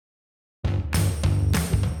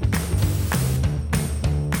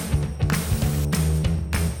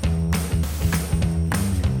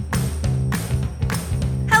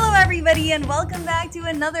everybody, and welcome back to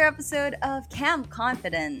another episode of Camp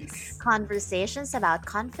Confidence. Conversations about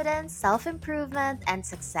confidence, self improvement, and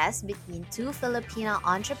success between two Filipino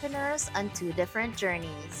entrepreneurs on two different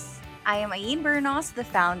journeys. I am Ayin Bernos, the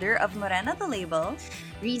founder of Morena the Label.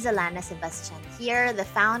 Riza Lana Sebastian here, the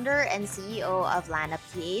founder and CEO of Lana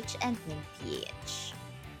PH and Min PH.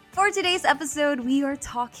 For today's episode, we are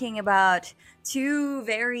talking about two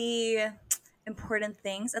very important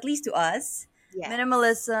things, at least to us. Yes.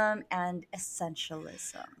 Minimalism and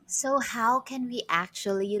essentialism. So, how can we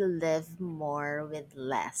actually live more with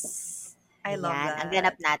less? I love Yan, that. ang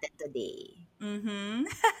ganap natin today.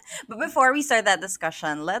 But before we start that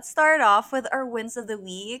discussion, let's start off with our wins of the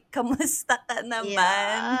week. Kamusta ka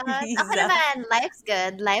naman, Ako Riza? naman,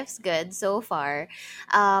 life's good so far.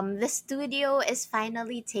 The studio is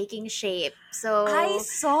finally taking shape. So, I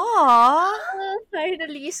saw.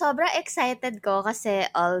 finally, sobrang excited ko kasi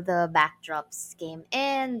all the backdrops came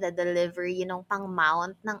in, the delivery, pang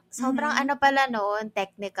mount ng sobrang Mhm. ano pala noon,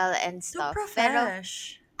 technical and So stuff. Pero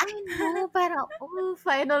profesh. I know, parang,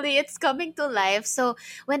 finally, it's coming to life. So,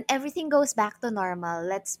 when everything goes back to normal,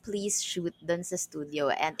 let's please shoot dun sa studio.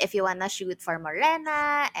 And if you wanna shoot for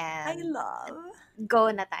Morena, I and love. go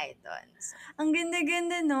na tayo dun. So, Ang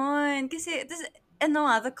ganda-ganda nun. Kasi,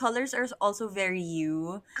 the colors are also very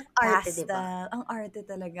you. ang arte, di ba? Pastel. Ang arte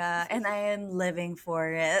talaga. And I am living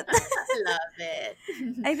for it. I love it.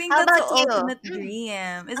 I think How that's the about you? ultimate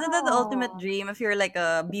dream. Isn't that the ultimate Oh, dream if you're like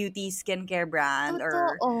a beauty skincare brand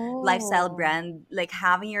or lifestyle totoo. brand, like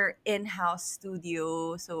having your in-house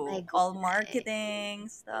studio, My so all goodness.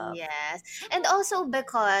 marketing stuff. Yes. And also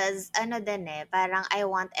because, parang I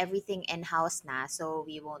want everything in-house na, so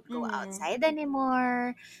we won't go Mm. outside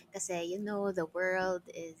anymore. Kasi, the world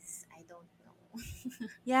is, I don't know.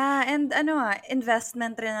 Yeah, and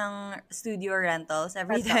investment rin ng studio rentals.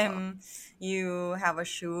 Every Totoo. time you have a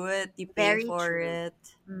shoot, you pay Very for true. it.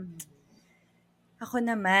 Mhm. Ako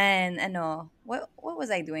naman, what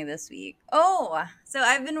was I doing this week? Oh, so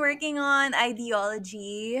I've been working on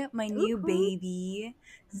Ideology, my new Woohoo. baby.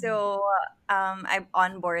 Mhm. So, I've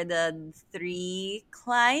onboarded three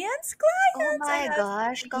clients. Oh Clients! I my have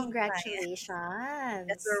gosh, three clients. Yes,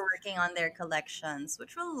 congratulations. we're working on their collections,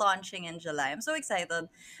 which we're launching in July. I'm so excited.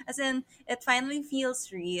 As in, it finally feels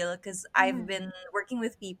real because I've Mhm. been working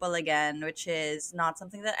with people again, which is not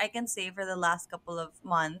something that I can say for the last couple of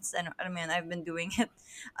months. And I mean, I've been doing it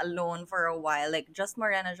alone for a while, like just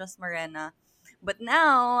Morena, just Morena. But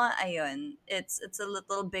now, ayun, it's a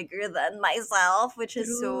little bigger than myself, which is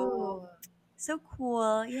True. so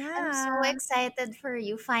cool. I'm Yeah. so excited for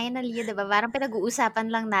you. Finally, di ba? Parang pinag-uusapan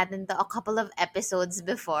lang natin to a couple of episodes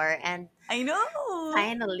before and I know.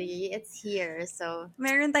 finally, it's here. So,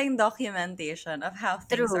 Meron tayong documentation of how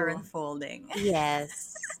things are true. unfolding.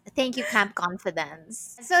 Yes. Thank you, Camp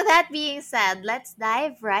Confidence. So, that being said, let's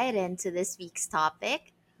dive right into this week's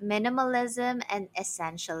topic, minimalism and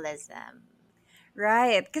essentialism.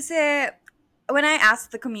 Right. Kasi when I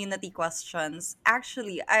asked the community questions,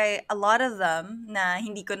 actually, a lot of them na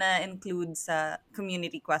hindi ko na include sa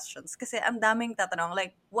community questions. Kasi ang daming tatanong,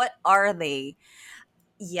 like, what are they?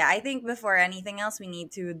 Yeah, I think before anything else, we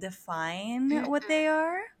need to define what they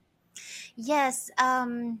are. Yes,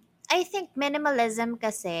 I think minimalism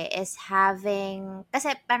kasi is kasi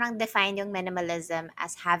parang define yung minimalism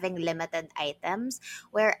as having limited items,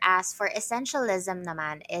 whereas for essentialism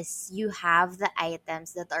naman is you have the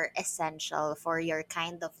items that are essential for your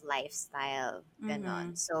kind of lifestyle,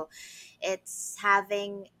 ganon. Mm-hmm. So, it's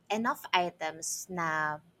having enough items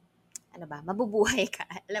na ano ba, mabubuhay ka.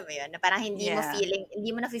 Alam mo yun? Na parang Yeah.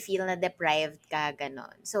 hindi mo na-feel na deprived ka,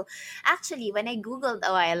 ganon. So, actually, when I Googled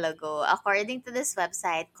a while ago, according to this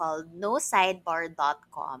website called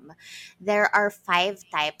nosidebar.com, there are 5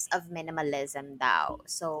 types of minimalism daw.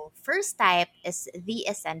 So, first type is the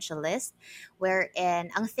essentialist,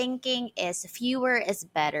 wherein ang thinking is fewer is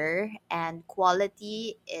better and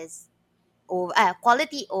quality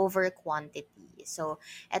over quantity. So,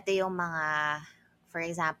 ito yung mga, for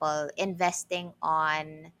example, investing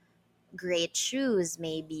on great shoes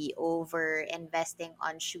maybe over investing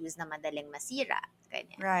on shoes na madaling masira.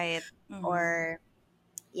 Ganyan. Right. Mm-hmm. Or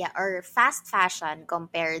fast fashion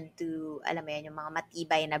compared to, alam mo yun, yung mga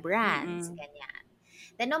matibay na brands. Mm-mm. Ganyan.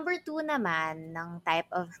 Then number 2 naman, ng type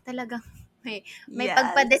of, talagang may Yes.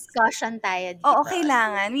 pagpa-discussion tayo Oo, dito.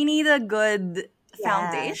 kailangan. We need a good Yes.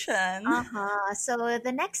 foundation. Uh-huh. So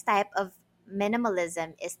the next type of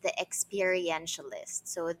minimalism is the experientialist.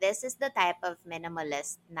 So this is the type of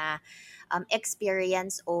minimalist na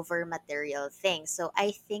experience over material things. So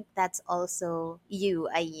I think that's also you,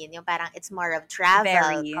 Ayin. Yung parang it's more of travel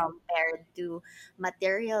Very. compared to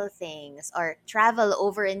material things, or travel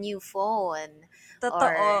over a new phone,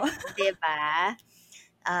 or Totoo. 'di ba?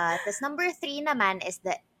 Tas number three naman is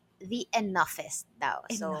the enoughist daw.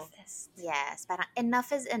 So, Enoughist. yes, parang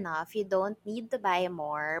enough is enough. You don't need to buy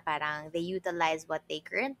more. Parang they utilize what they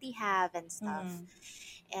currently have and stuff. Mm.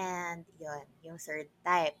 And yun, yung third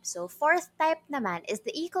type. So, fourth type naman is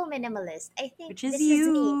the eco-minimalist. I think Which is this is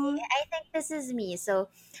me. you. I think this is me. So,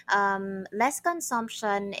 less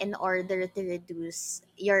consumption in order to reduce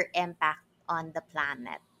your impact on the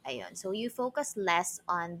planet. Ayun. So, you focus less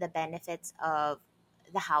on the benefits of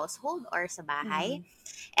the household or sa bahay, Mm.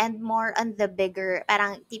 and more on the bigger,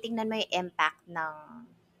 parang titingnan mo yung impact ng,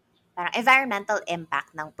 parang environmental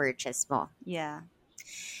impact ng purchase mo. Yeah.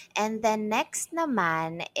 And then next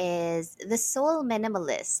naman is the soul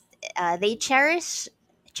minimalist. They cherishes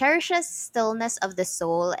stillness of the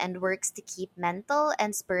soul and works to keep mental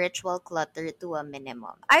and spiritual clutter to a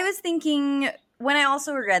minimum. I was thinking when I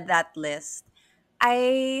also read that list,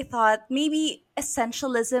 I thought maybe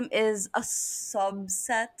essentialism is a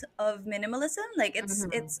subset of minimalism. Like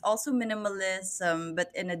Mhm. it's also minimalism,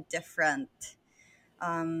 but in a different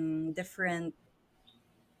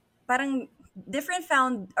parang different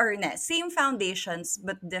found or na, same foundations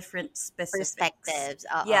but different specifics. Perspectives.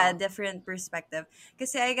 Yeah, Oo. different perspective.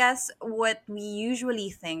 Because I guess what we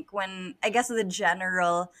usually think when I guess the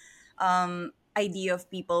general idea of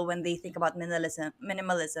people when they think about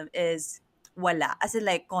minimalism is wala. As in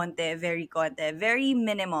like konti, very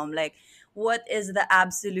minimum. Like what is the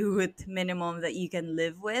absolute minimum that you can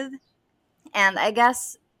live with? And I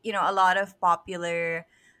guess, a lot of popular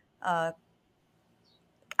uh,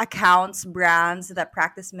 accounts, brands that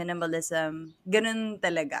practice minimalism, ganun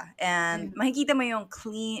talaga. And Mhm. makikita mo yung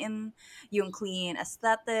clean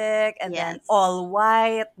aesthetic, and then Yes. all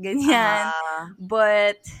white, ganyan. Uh-huh.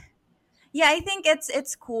 But yeah, I think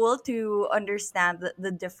it's cool to understand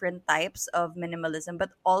the different types of minimalism,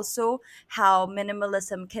 but also how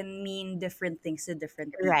minimalism can mean different things to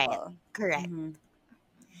different Right. people. Correct. Mhm.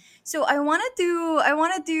 So I wanted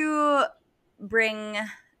to bring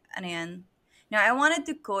ano yan? Now I wanted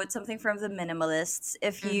to quote something from the minimalists.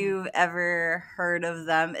 If Mhm. you've ever heard of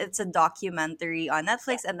them, it's a documentary on Yeah.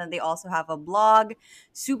 Netflix, and then they also have a blog.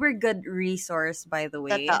 Super good resource, by the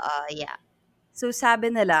way. Totoo. Yeah. So sabi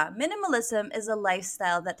nila, minimalism is a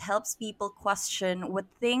lifestyle that helps people question what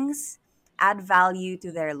things add value to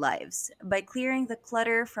their lives. By clearing the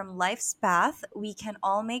clutter from life's path, we can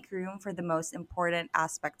all make room for the most important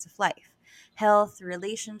aspects of life: health,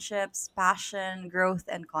 relationships, passion, growth,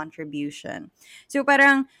 and contribution. So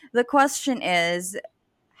parang the question is,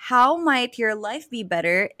 how might your life be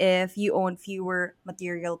better if you own fewer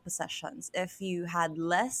material possessions? If you had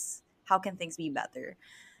less, how can things be better?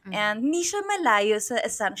 Mhm. And hindi siya malayo sa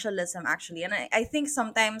essentialism actually. And I think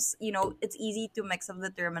sometimes, it's easy to mix up the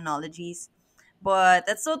terminologies, but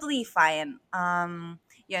that's totally fine.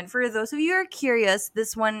 Yeah, and for those of you who are curious,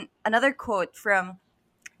 this one, another quote from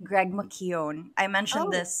Greg McKeown. I mentioned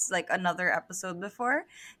Oh, this like another episode before.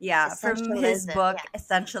 Yeah, from his essentialism. book Yeah.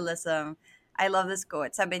 Essentialism. I love this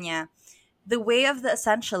quote. Sabi niya, the way of the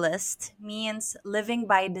essentialist means living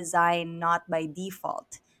by design, not by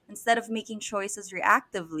default. Instead of making choices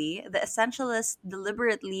reactively, the essentialist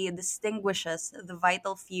deliberately distinguishes the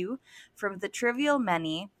vital few from the trivial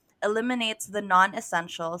many, eliminates the non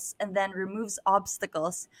essentials, and then removes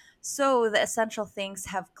obstacles so the essential things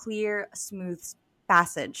have clear, smooth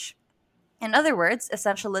passage. In other words,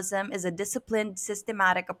 essentialism is a disciplined,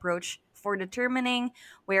 systematic approach for determining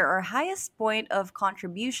where our highest point of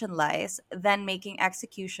contribution lies, then making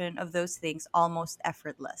execution of those things almost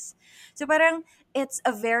effortless. So parang it's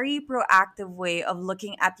a very proactive way of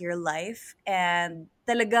looking at your life, and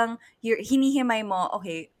talagang hinihimay mo,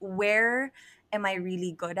 okay, where am I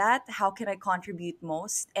really good at? How can I contribute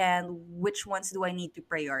most? And which ones do I need to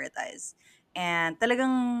prioritize? And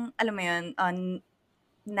talagang, alam mo yun,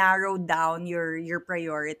 narrow down your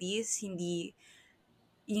priorities. Hindi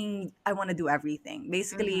yung I want to do everything.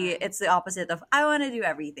 Basically, Mhm. it's the opposite of I want to do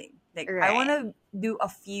everything. Like I want Right. to do a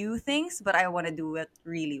few things, but I want to do it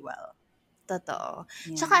really well. Totoo.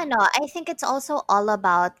 Yeah. Tsaka ano, I think it's also all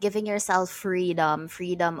about giving yourself freedom.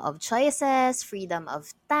 Freedom of choices, freedom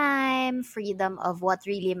of time, freedom of what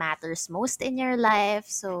really matters most in your life.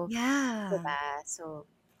 So, Yeah. diba? So,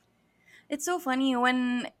 It's so funny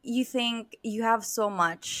when you think you have so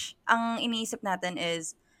much. Ang iniisip natin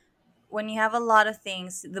is when you have a lot of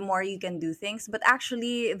things, the more you can do things. But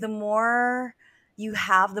actually, the more you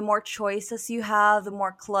have, the more choices you have, the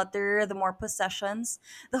more clutter, the more possessions,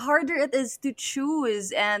 the harder it is to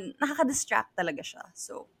choose, and nakaka-distract talaga siya.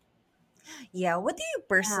 So, yeah, what do you Yeah.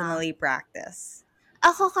 personally practice?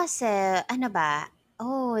 Ako kasi, ano ba,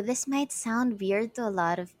 this might sound weird to a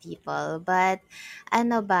lot of people, but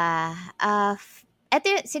ano ba, eto,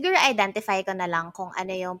 siguro identify ko na lang kung ano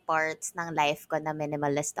yung parts ng life ko na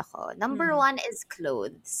minimalist ako. Number Mm. one is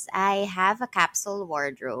clothes. I have a capsule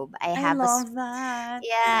wardrobe. I love that.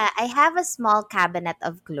 I have a small cabinet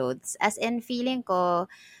of clothes. As in, feeling ko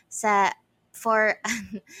sa for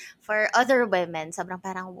for other women, sobrang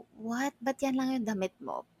parang, what? Ba't yan lang yung damit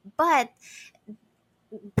mo? But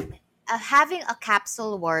having a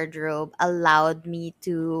capsule wardrobe allowed me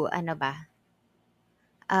to ano ba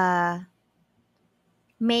uh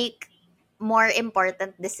make more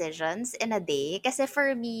important decisions in a day, kasi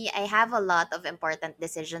for me I have a lot of important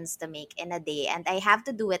decisions to make in a day and I have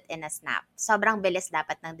to do it in a snap. Sobrang bilis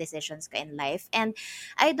dapat ng decisions ko in life, and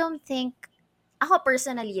I don't think, ako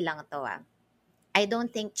personally lang to, I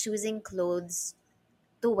don't think choosing clothes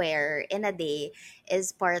to wear in a day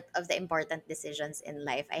is part of the important decisions in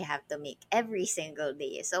life I have to make every single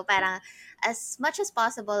day. So parang as much as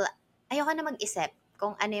possible, ayoko na mag-isip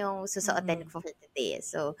kung ano yung susuotin Mm-mm. ko for today.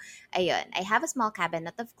 So ayun, I have a small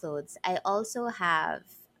cabinet of clothes. I also have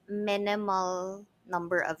minimal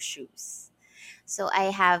number of shoes. So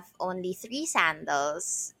I have only three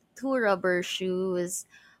sandals, two rubber shoes,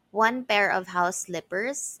 one pair of house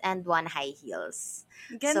slippers, and one high heels.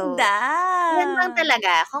 So Ganda! yan lang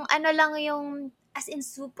talaga, kung ano lang yung as in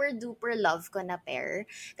super duper love ko na pair.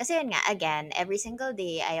 Kasi yun nga, again, every single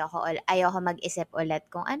day, ayoko mag-isip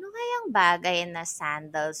ulit kung ano kayang bagay na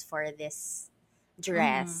sandals for this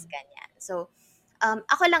dress, Mm. ganyan. So,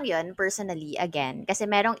 ako lang yun, personally, again, kasi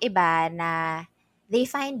merong iba na they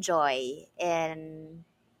find joy in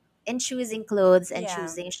choosing clothes and Yeah.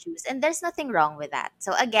 choosing shoes. And there's nothing wrong with that.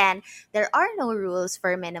 So again, there are no rules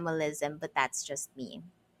for minimalism, but that's just me.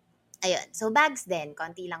 Ayun. So, bags din.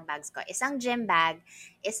 Konti lang bags ko. Isang gym bag,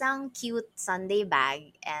 isang cute Sunday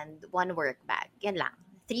bag, and one work bag. Yan lang.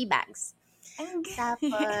 Three bags. Ang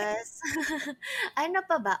Tapos, ano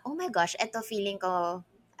pa ba? Oh my gosh, eto feeling ko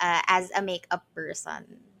as a makeup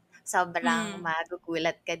person. Sobrang mm.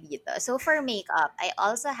 magugulat ka dito. So, for makeup, I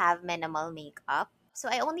also have minimal makeup. So,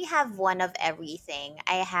 I only have one of everything.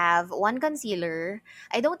 I have one concealer.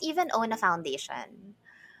 I don't even own a foundation.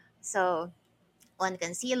 So, one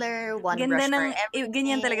concealer, one Ganda brush for ng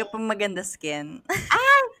ganyan talaga everything. pag maganda skin.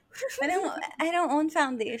 Ah! I don't own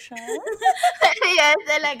foundation. Yes,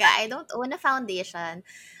 talaga. I don't own a foundation.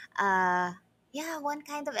 Uh, yeah, one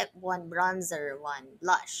kind of one bronzer, one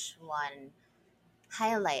blush, one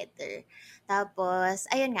highlighter. Tapos,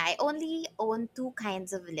 ayun nga, I only own two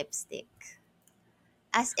kinds of lipstick.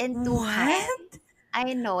 As in two kinds. What?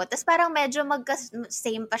 I know. Tapos parang medyo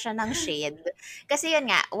same pa siya ng shade. Kasi yun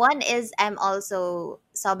nga, one is I'm also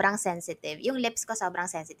sobrang sensitive. Yung lips ko sobrang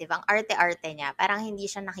sensitive. Ang arte-arte niya. Parang hindi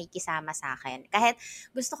siya nakikisama sa akin. Kahit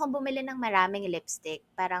gusto kong bumili ng maraming lipstick,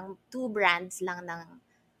 parang two brands lang ng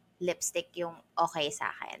lipstick yung okay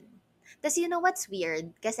sa akin. Tapos you know what's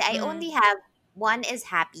weird? Kasi I Mm. only have, one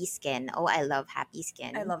is Happy Skin. Oh, I love Happy I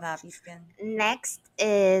Skin. love happy skin. Next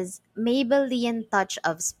is Maybelline Touch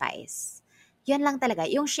of Spice. Yun lang talaga.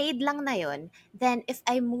 Yung shade lang na yun. Then, if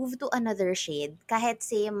I move to another shade, kahit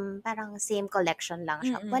same, parang same collection lang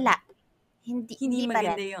siya, wala. Mm. Hindi, Hindi hindi pa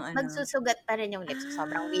rin. maganda yung ano. Magsusugat pa rin yung lips ko.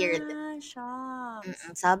 Sobrang weird.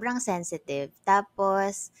 Shucks. Sobrang sensitive.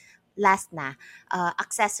 Tapos, last na,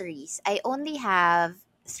 accessories. I only have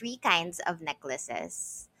three kinds of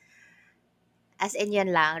necklaces. As in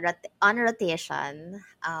yun lang, on rotation,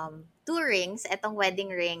 two rings, etong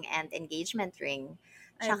wedding ring and engagement ring.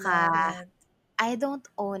 I love Tsaka, it. I don't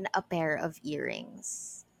own a pair of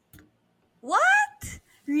earrings. What?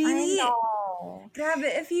 I Really? know. Grabe,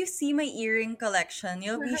 if you see my earring collection,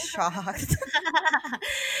 you'll be shocked.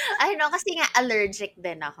 I know, kasi nga allergic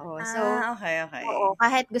din ako. So, Okay, oo, okay.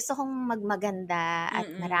 kahit gusto kong magmaganda at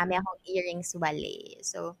marami Mm-mm. akong earrings wali.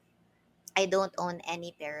 So, I don't own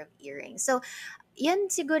any pair of earrings. So, yun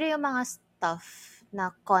siguro yung mga stuff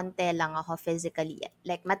na konti lang ako physically,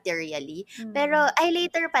 like materially. Pero, Mm. ay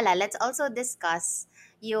later pala, let's also discuss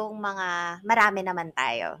yung mga marami naman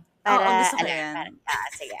tayo. Oo, Para, gusto ko alam, para, yan.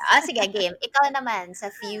 sige. Sige, game. Ikaw naman, sa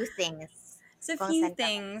few things. So, Kung few saan ka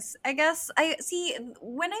things. I guess, I see,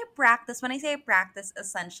 when I say I practice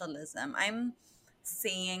essentialism, I'm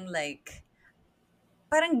saying like,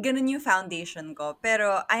 parang ganun yung foundation ko.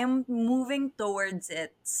 Pero I'm moving towards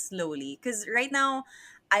it slowly. Because right now,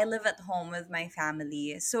 I live at home with my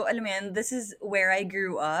family. So, alam mo yun, this is where I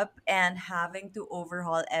grew up, and having to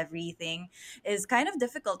overhaul everything is kind of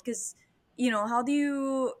difficult because, how do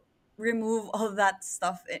you remove all that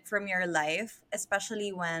stuff from your life, especially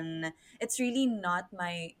when it's really not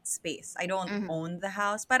my space. I don't Mm-hmm. own the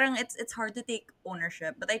house. Parang it's hard to take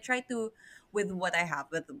ownership, but I try to with what I have,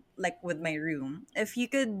 with my room. If you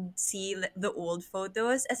could see the old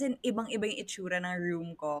photos, as in ibang-iba yung itsura ng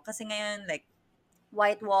room ko. Kasi ngayon, like,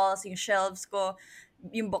 white walls, yung shelves ko,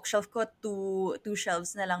 yung bookshelf ko, two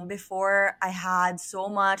shelves na lang. Before, I had so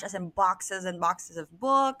much, as in boxes and boxes of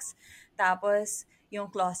books. Tapos, yung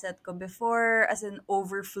closet ko before, as in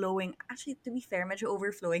overflowing. Actually, to be fair, medyo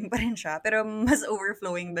overflowing pa rin siya. Pero mas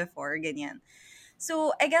overflowing before, ganyan.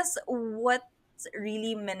 So, I guess what's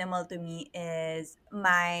really minimal to me is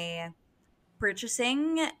my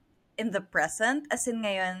purchasing in the present. As in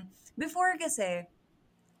ngayon, before kasi,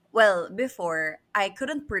 well, before, I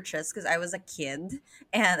couldn't purchase because I was a kid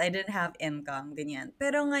and I didn't have income, ganyan.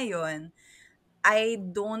 Pero ngayon, I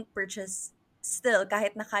don't purchase still,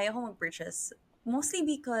 kahit na kaya ko mag-purchase. Mostly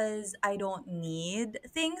because I don't need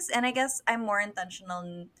things, and I guess I'm more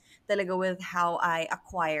intentional talaga with how I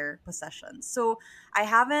acquire possessions. So I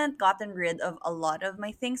haven't gotten rid of a lot of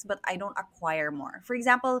my things, but I don't acquire more. For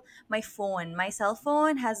example, my cell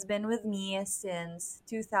phone has been with me since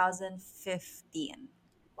 2015.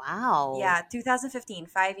 Wow. Yeah, 2015,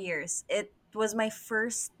 5 years. It was my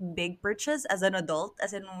first big purchase as an adult,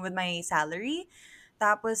 as in with my salary.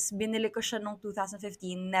 Tapos, binili ko siya nung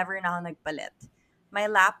 2015, never na ako nagpalit. My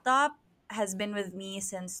laptop has been with me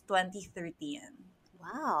since 2013.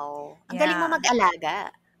 Wow. Ang galing mo Yeah. mag-alaga.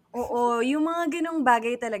 Oo, yung mga ganong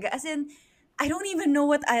bagay talaga. As in, I don't even know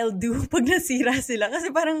what I'll do pag nasira sila. Kasi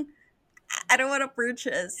parang, I don't want to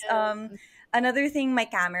purchase. Another thing, my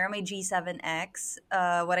camera, my G7X,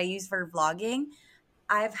 what I use for vlogging,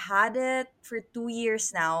 I've had it for 2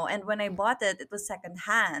 years now, and when I bought it, it was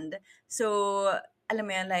secondhand. So, alam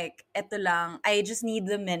mo yun, like, eto lang, I just need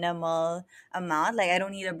the minimal amount. Like, I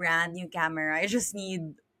don't need a brand new camera. I just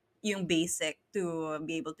need yung basic to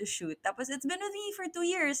be able to shoot. Tapos, it's been with me for 2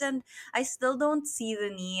 years, and I still don't see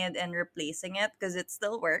the need in replacing it because it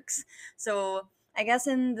still works. So, I guess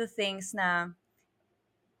in the things na,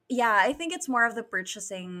 yeah, I think it's more of the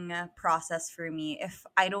purchasing process for me. If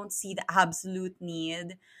I don't see the absolute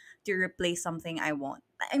need to replace something, I won't.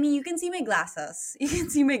 I mean, you can see my glasses. You can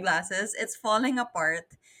see my glasses. It's falling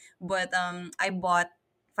apart. But I bought,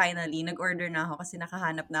 finally, nag-order na ako kasi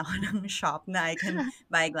nakahanap na ako ng shop na I can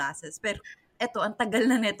buy glasses. Pero eto, ang tagal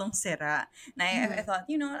na netong sira. Na I Mhm.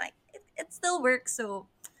 thought, like, it still works.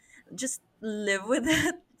 So just live with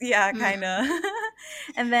it. Yeah, Mhm. kind of.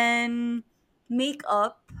 And then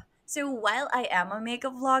makeup. So while I am a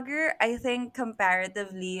makeup vlogger, I think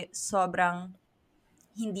comparatively sobrang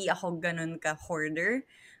hindi ako ganun ka hoarder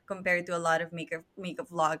compared to a lot of makeup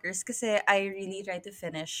vloggers kasi I really try to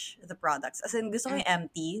finish the products. As in, gusto ko Mhm. yung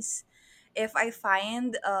empties. If I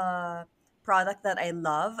find a product that I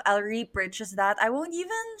love, I'll repurchase that. I won't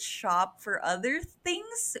even shop for other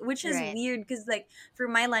things, which is Right. weird because, like, for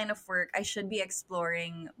my line of work, I should be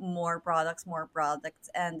exploring more products,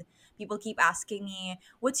 and people keep asking me,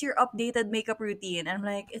 "What's your updated makeup routine?" And I'm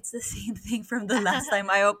like, "It's the same thing from the last time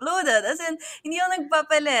I uploaded." As in, hindi ako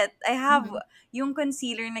nagpapalit. I have Mhm. yung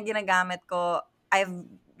concealer na ginagamit ko, I've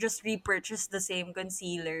just repurchased the same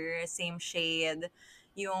concealer, same shade.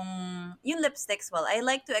 Yung lipsticks, well, I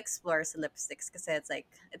like to explore sa lipsticks kasi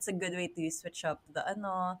it's a good way to switch up the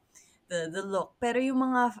look. Pero yung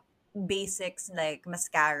mga basics like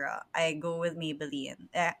mascara, I go with Maybelline.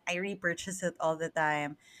 I repurchase it all the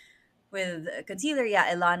time. With concealer,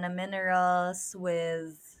 yeah, Ilana Minerals.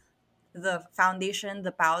 With the foundation,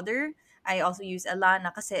 the powder, I also use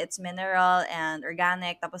Elana kasi it's mineral and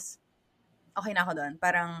organic. Tapos, okay na ako doon.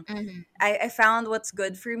 Parang, Mhm. I found what's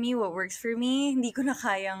good for me, what works for me. Hindi ko na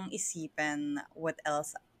kayang isipin what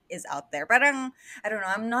else is out there. Parang, I don't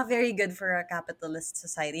know, I'm not very good for a capitalist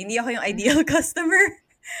society. Hindi ako yung Mhm. ideal customer.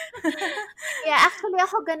 Yeah, actually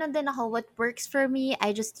ako gano'n din ako. What works for me,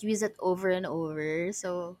 I just use it over and over.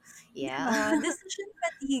 So, yeah. Yeah, decision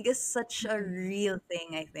fatigue is such a real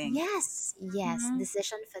thing, I think. Yes, yes, Mhm.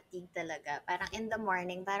 decision fatigue talaga. Parang in the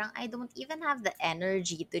morning, parang I don't even have the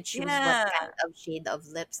energy to choose what Yeah. kind of shade of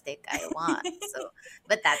lipstick I want. So,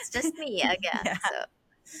 but that's just me again. Yeah. So,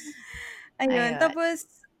 Ayun. ayun. Tapos,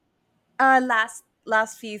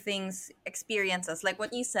 last few things, experiences, like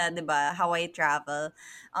what you said, 'di ba, how I travel.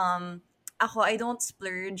 Ako, I don't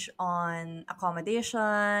splurge on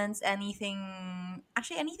accommodations, anything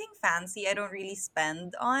fancy. I don't really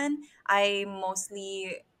spend on. I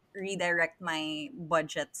mostly redirect my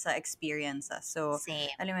budget sa experiences. So, Same.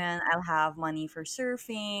 alam mo yan, I'll have money for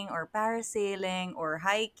surfing or parasailing or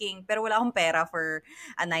hiking, pero wala akong pera for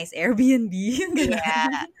a nice Airbnb, yung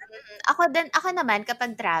Yeah. ganun. Ako naman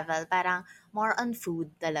kapag travel, parang more on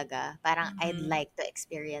food talaga. Parang I'd Mhm. like to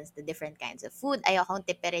experience the different kinds of food. Ayokong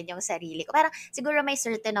tipirin yung sarili ko. Parang siguro may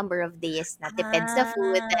certain number of days na tipid sa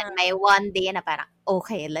food, then Ah, may one day na parang,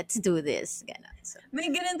 okay, let's do this. Ganon. So, may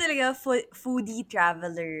ganun talaga, foodie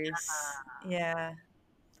travelers. Yeah.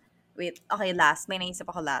 Wait, okay, last. May naisip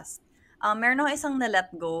ako last. Meron ako isang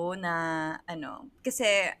na-let go na, ano,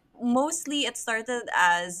 kasi mostly it started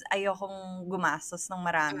as ayokong gumastos ng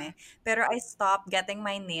marami. Pero I stopped getting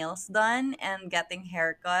my nails done and getting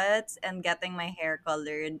haircuts and getting my hair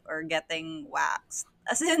colored or getting waxed.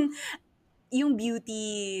 As in, yung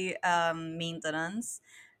beauty maintenance,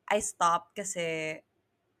 I stopped kasi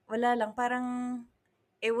wala lang, parang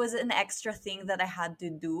it was an extra thing that I had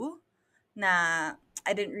to do na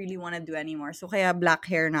I didn't really want to do anymore. So kaya black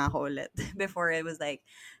hair na ako ulit. Before it was like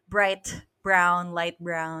bright brown, light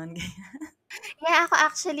brown. yeah, ako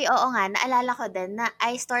actually, oo nga, naalala ko din na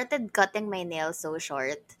I started cutting my nails so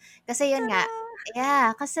short. Kasi yun nga, Tara!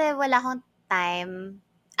 yeah, kasi wala akong time.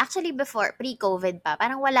 Actually, before, pre-COVID pa,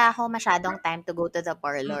 parang wala ako masyadong time to go to the Mm-mm.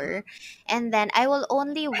 parlor. And then, I will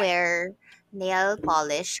only wear nail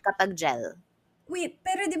polish kapag gel. Wait,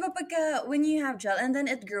 pero di ba pagka when you have gel and then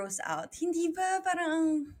it grows out, hindi ba parang ang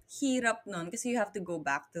hirap nun kasi you have to go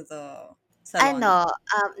back to the salon? Ano,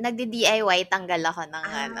 nagdi-DIY tanggal ako ng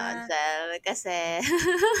ano, Ah, gel. Kasi,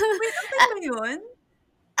 wait, ang mo yun?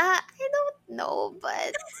 I don't know,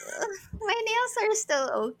 but my nails are still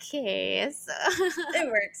okay. So, It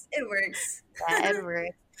works. It works. yeah, it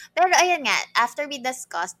works. Pero ayun nga, after we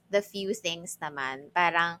discussed the few things naman,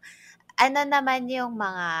 parang ano naman yung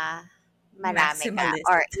mga marami ka Maximalist.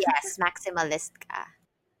 or yes, maximalist ka.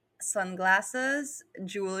 Sunglasses,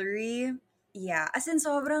 jewelry. Yeah, as in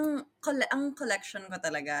sobrang ang collection ko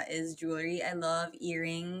talaga is jewelry. I love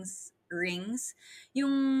earrings, rings.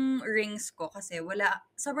 Yung rings ko kasi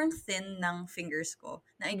sobrang thin ng fingers ko.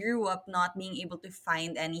 Na I grew up not being able to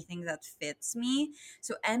find anything that fits me.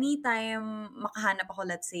 So anytime makahanap ako,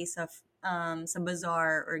 let's say sa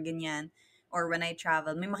bazaar or ganyan, or when I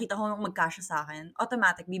travel, may makita ko magkasya sa akin,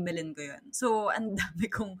 automatic bibilin ko yun. So ang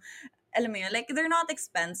dami kong alam mo yun, like, they're not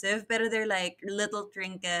expensive, pero they're like little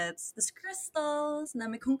trinkets. There's crystals,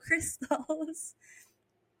 dami kong crystals.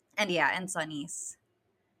 And yeah, and sunnies.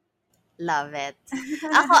 Love it.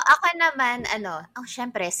 Ako naman, ano,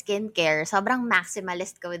 syempre, skincare. Sobrang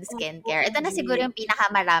maximalist ko with skincare. Ito na siguro OMG. yung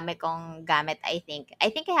pinakamarami kong gamit, I think.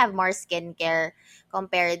 I think I have more skincare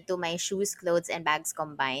compared to my shoes, clothes, and bags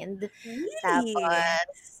combined. Really?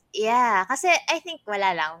 Tapos, yeah, kasi I think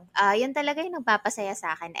wala lang. Yun talaga yung nagpapasaya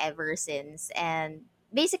sa akin ever since. And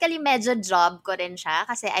basically, medyo job ko rin siya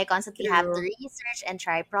kasi I constantly have to True. research and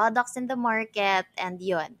try products in the market and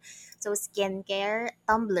yun. So, skincare,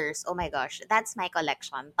 tumblers. Oh my gosh, that's my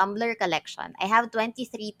collection. Tumbler collection. I have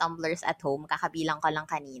 23 tumblers at home. Kakabilang ko lang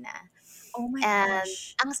kanina. Oh my And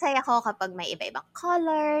gosh. ang saya ko kapag may iba-ibang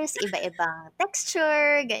colors, iba-ibang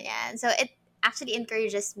texture, ganyan. So, it actually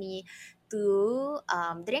encourages me to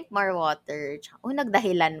drink more water.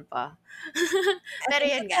 Nagdahilan pa. I Pero think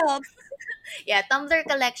yun it nga. helps. Yeah, tumbler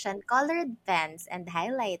collection, colored pens and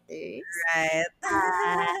highlighters. Right.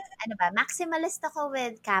 Ano ba, maximalist ako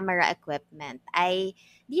with camera equipment.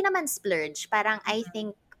 Di naman splurge. Parang I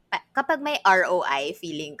think, kapag may ROI,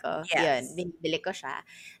 feeling ko, yun, Yes. binibili ko siya.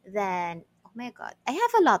 Then, oh my God, I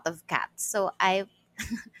have a lot of cats. So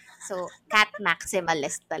cat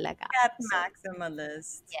maximalist talaga ako. Cat So,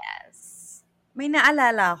 maximalist. yes. May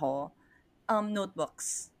naalala ko,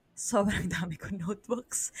 notebooks. Sobrang dami ko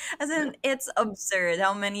notebooks. As in, it's absurd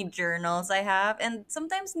how many journals I have. And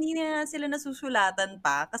sometimes hindi na sila nasusulatan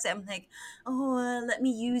pa. Kasi I'm like, oh, let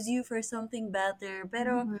me use you for something better.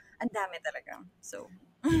 Pero, Mhm. ang dami talaga. So,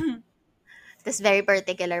 Tapos very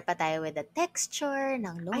particular pa tayo with the texture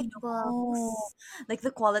ng I know. notebooks. Like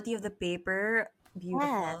the quality of the paper,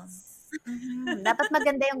 beautiful. Yes. Mhm. Dapat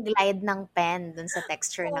maganda yung glide ng pen dun sa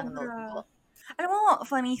texture ng Sobra. notebook. Alam mo,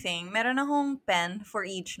 funny thing, meron akong pen for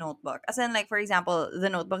each notebook. As in, like, for example, the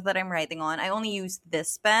notebook that I'm writing on, I only used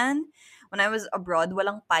this pen. When I was abroad,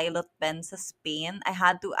 walang pilot pen sa Spain. I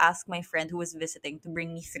had to ask my friend who was visiting to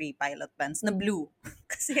bring me 3 pilot pens na blue.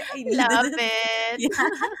 Kasi I needed Love it. it. Yeah,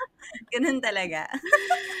 ganun talaga.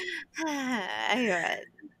 Ayun.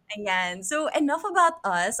 Ayan. So, enough about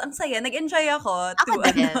us. Ang saya. Nag-enjoy ako Ako to,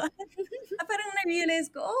 din. parang na-realize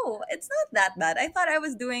ko, oh, it's not that bad. I thought I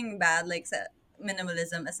was doing bad, like,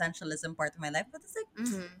 minimalism, essentialism part of my life, but it's like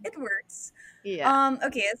Mm-hmm. it works. Yeah.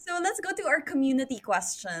 Okay, so let's go to our community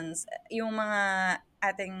questions. Yung mga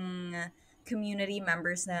ating community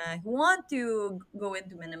members na who want to go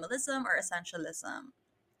into minimalism or essentialism.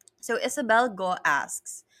 So Isabel Go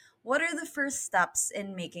asks, what are the first steps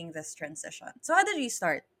in making this transition? So how did you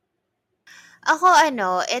start? Ako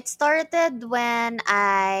it started when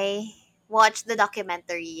I watched the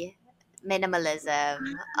documentary Minimalism.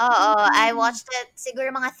 Oo, I watched it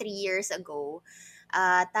siguro mga 3 years ago.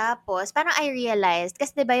 Tapos parang I realized,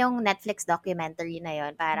 kasi 'di ba yung Netflix documentary na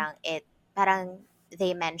yon, parang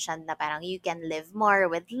they mentioned na parang you can live more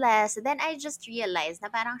with less. Then I just realized na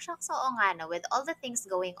parang shucks, oo nga no, with all the things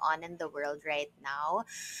going on in the world right now,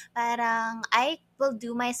 parang I will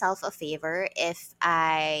do myself a favor if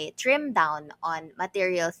I trim down on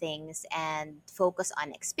material things and focus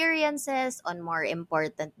on experiences, on more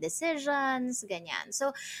important decisions, ganyan.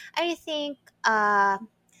 So I think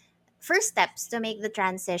first steps to make the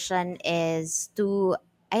transition is to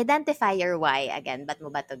identify your why. Again, ba't mo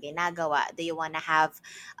ba to ginagawa? Do you wanna have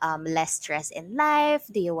less stress in life?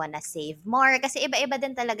 Do you wanna save more? Kasi iba-iba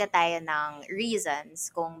din talaga tayo ng reasons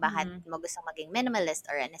kung bakit Mm-hmm. mo gusto maging minimalist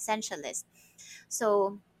or an essentialist.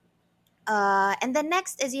 So, and the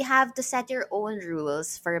next is you have to set your own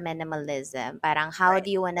rules for minimalism. Parang how Right.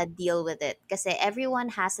 do you want to deal with it? Kasi everyone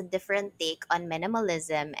has a different take on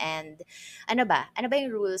minimalism. And ano ba? Ano ba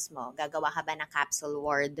yung rules mo? Gagawa ka ba ng capsule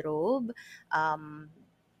wardrobe? Um,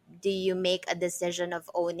 do you make a decision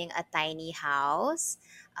of owning a tiny house?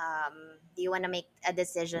 Do you want to make a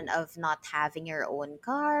decision of not having your own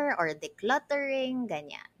car or decluttering?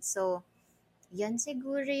 Ganyan. So, yan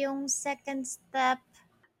siguro yung second step.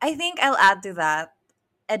 I think I'll add to that,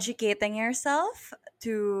 educating yourself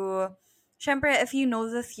to, syempre, if you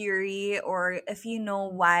know the theory or if you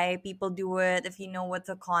know why people do it, if you know what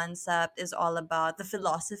the concept is all about, the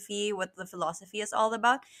philosophy, what the philosophy is all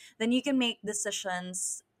about, then you can make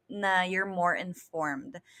decisions na you're more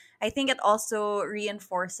informed. I think it also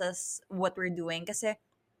reinforces what we're doing kasi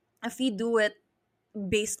if we do it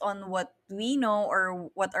based on what we know or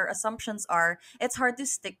what our assumptions are, it's hard to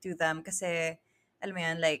stick to them kasi alam mo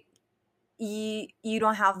yan, like you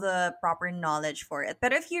don't have the proper knowledge for it.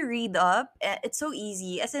 But if you read up, it's so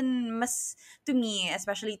easy. As in, mas to me,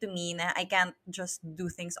 especially to me, na I can't just do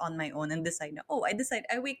things on my own and decide. Na, oh, I decide.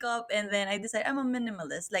 I wake up and then I decide I'm a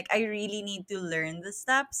minimalist. Like I really need to learn the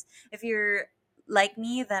steps. If you're like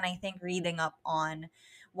me, then I think reading up on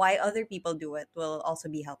why other people do it will also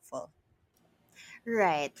be helpful.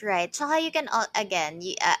 Right, right. Tsaka you can, again,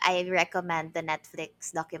 I recommend the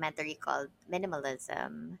Netflix documentary called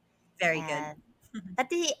Minimalism. Very good. And,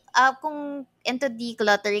 pati, kung into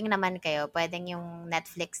decluttering naman kayo, pwedeng yung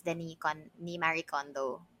Netflix din ni Marie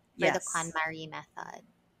Kondo for the Yes. KonMari method.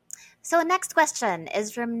 So next question is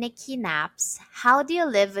from Nikki Naps. How do you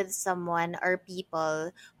live with someone or people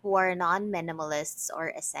who are non-minimalists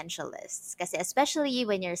or essentialists? Kasi especially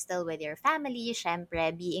when you're still with your family, syempre,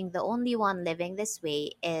 being the only one living this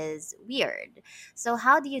way is weird. So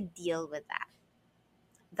how do you deal with that?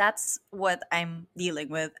 That's what I'm dealing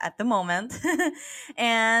with at the moment.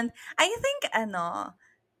 And I think ano,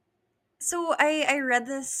 so I read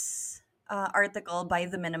this article by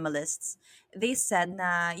the minimalists. They said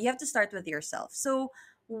na you have to start with yourself. So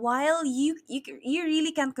while you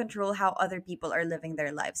really can't control how other people are living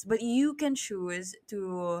their lives, but you can choose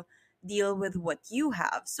to deal with what you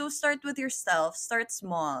have. So start with yourself, start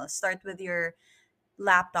small, start with your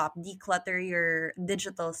laptop, declutter your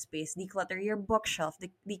digital space, declutter your bookshelf,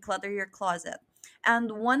 declutter your closet.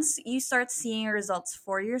 And once you start seeing results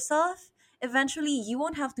for yourself, eventually you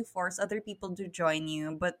won't have to force other people to join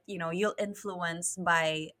you, but you'll influence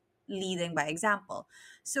by leading by example.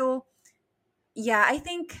 So, yeah, I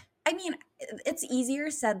think I mean it's easier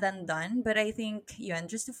said than done, but I think yun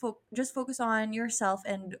just to just focus on yourself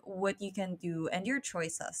and what you can do and your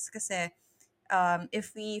choices. Kasi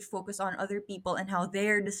if we focus on other people and how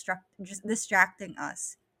they're just distracting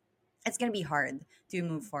us, it's gonna be hard to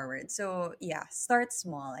move forward. So yeah, start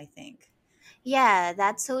small, I think. Yeah,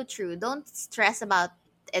 that's so true. Don't stress about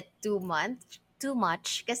it too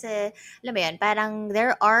much kasi alam mo yun, parang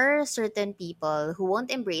there are certain people who won't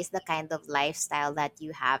embrace the kind of lifestyle that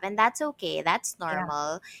you have, and that's okay. That's Yeah.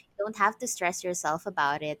 normal. You don't have to stress yourself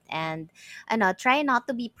about it, and try not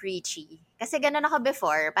to be preachy. Kasi ganun ako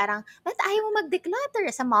before, parang ba't ayaw mo mag-declutter?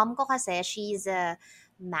 Sa mom ko kasi, she's a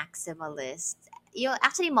maximalist. You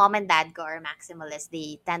actually, mom and dad ko are maximalist.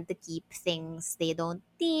 They tend to keep things they don't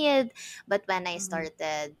need. But when I Mm-hmm.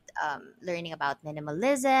 started learning about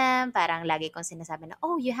minimalism, parang lagi kong sinasabi na,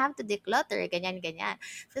 oh, you have to declutter, ganyan, ganyan.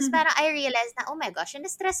 Tapos parang I realized na, oh my gosh,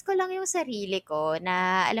 stress ko lang yung sarili ko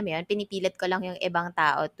na, alam mo yun, pinipilit ko lang yung ibang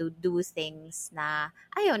tao to do things na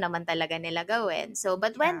ayaw naman talaga nila gawin. So,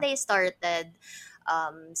 but when Yeah. they started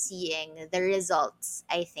seeing the results,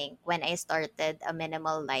 I think, when I started a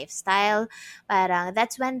minimal lifestyle, parang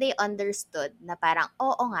that's when they understood na parang,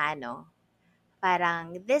 oo nga, no?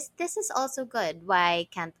 Parang, this is also good. Why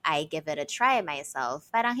can't I give it a try myself?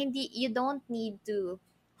 Parang hindi, you don't need to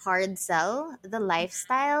hard sell the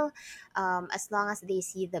lifestyle. As long as they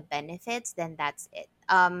see the benefits, then that's it.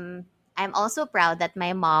 I'm also proud that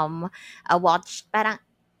my mom watched, parang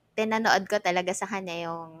pinanood ko talaga sa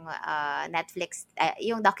kanya yung Netflix,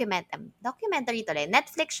 yung documentary tuloy,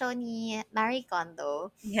 Netflix show ni Marie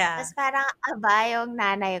Kondo. Yeah. Tapos parang aba yung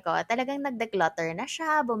nanay ko, talagang nag-declutter na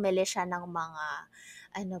siya, bumili siya ng mga,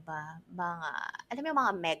 ano ba, mga, alam mo yung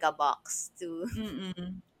mga mega box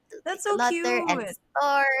Mm-mm. to That's so declutter and cute.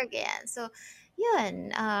 store again. So,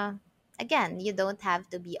 yun, again, you don't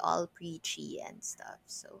have to be all preachy and stuff.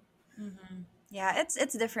 So, Mm-hmm. Yeah, it's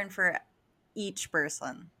different for each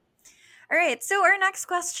person. All right, so our next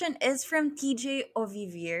question is from TJ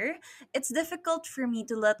Ovivier. It's difficult for me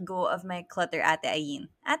to let go of my clutter, Ate Ayin.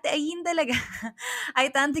 Ate Ayin talaga. I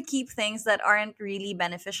tend to keep things that aren't really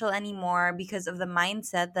beneficial anymore because of the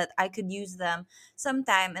mindset that I could use them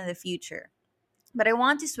sometime in the future. But I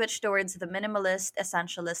want to switch towards the minimalist,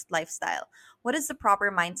 essentialist lifestyle. What is the proper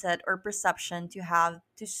mindset or perception to have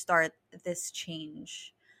to start this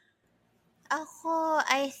change? ako,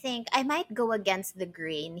 I think I might go against the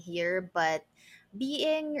grain here, but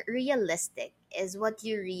being realistic is what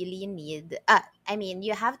you really need. I mean,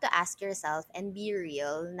 you have to ask yourself and be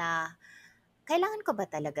real na kailangan ko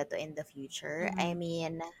ba talaga to in the future? I Mm-hmm.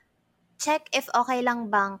 mean, check if okay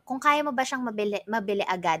lang bang, kung kaya mo ba siyang mabili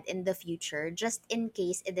agad in the future just in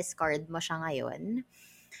case i-discard mo siya ngayon?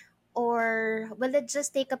 Or will it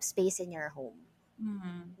just take up space in your home?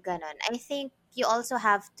 Mm-hmm. Ganon. I think you also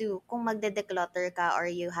have to, kung magde-declutter ka or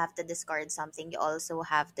you have to discard something, you also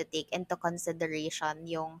have to take into consideration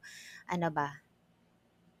yung, ano ba,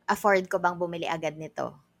 afford ko bang bumili agad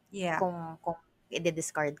nito Yeah. kung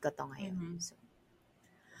i-discard ko to ngayon. Mm-hmm. So,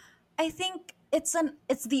 I think it's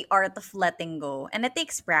the art of letting go and it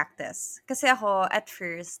takes practice. Kasi ako at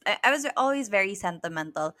first I was always very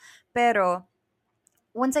sentimental, pero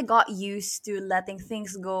once I got used to letting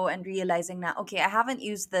things go and realizing that okay, I haven't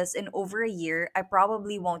used this in over a year, I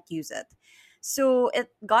probably won't use it. So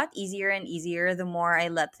it got easier and easier the more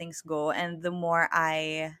I let things go and the more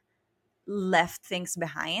I left things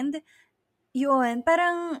behind. Yun,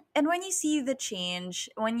 parang, and when you see the change,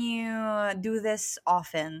 when you do this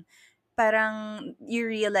often, parang you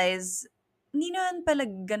realize, hindi naman pala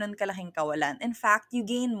ganun kalaking kawalan. In fact, you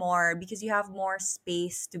gain more because you have more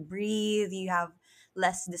space to breathe, you have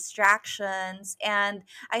less distractions, and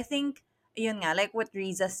I think, yun nga, like what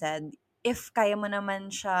Riza said, if kaya mo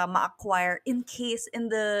naman siya ma-acquire in case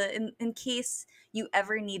you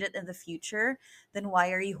ever need it in the future, then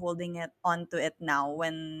why are you holding it onto it now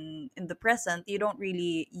when in the present you don't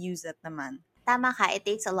really use it naman? tama ka, it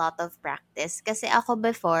takes a lot of practice. Kasi ako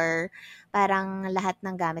before, parang lahat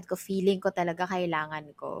ng gamit ko, feeling ko talaga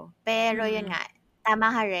kailangan ko. Pero yun Mm-hmm. nga,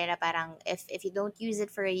 tama ka rin na parang if you don't use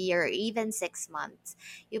it for a year or even 6 months,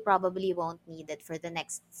 you probably won't need it for the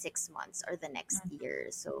next 6 months or the next year.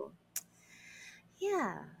 So,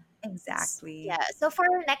 yeah. Exactly. Yeah. So for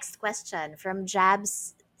our next question from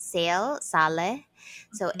Jabs Sale Saleh.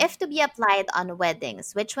 So Mhm. if to be applied on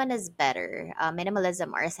weddings, which one is better?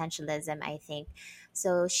 Minimalism or essentialism, I think.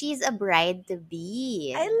 So she's a bride to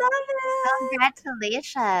be. I love it.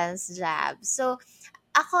 Congratulations, Jab. So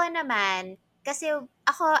ako naman, kasi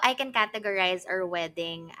ako, I can categorize our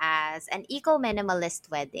wedding as an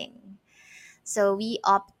eco-minimalist wedding. So we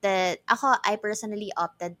opted, ako, I personally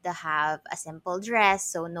opted to have a simple dress.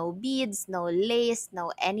 So no beads, no lace,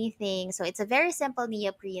 no anything. So it's a very simple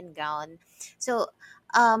neoprene gown. So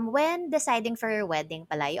when deciding for your wedding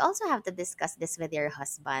pala, you also have to discuss this with your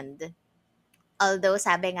husband. Although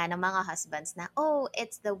sabi nga ng mga husbands na, oh,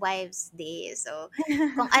 it's the wife's day. So,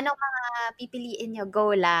 kung anong mga pipiliin nyo,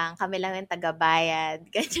 go lang. Kami lang yung tagabayad.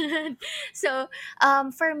 Ganyan. So,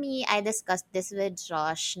 for me, I discussed this with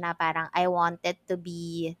Josh na parang I wanted to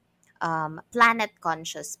be planet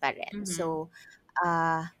conscious pa rin. Mhm. So,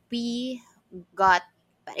 we got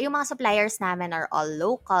yung mga suppliers namin are all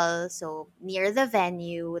local, so near the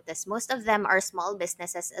venue. Tas most of them are small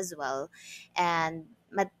businesses as well. And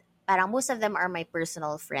parang most of them are my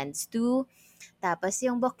personal friends too. Tapos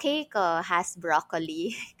yung bouquet ko has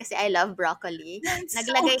broccoli kasi I love broccoli. That's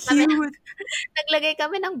so Naglagay kami cute. naglagay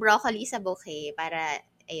kami ng broccoli sa bouquet para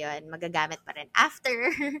ayun, magagamit pa rin after.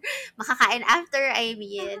 Makakain after, I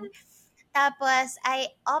mean. Tapos,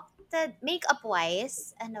 I opted,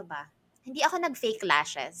 makeup-wise, ano ba? Hindi ako nag-fake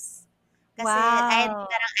lashes. Kasi, Wow.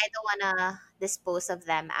 parang I don't wanna dispose of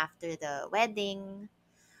them after the wedding.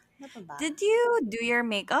 Ano pa ba? Did you do your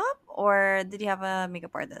makeup or did you have a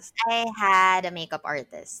makeup artist? I had a makeup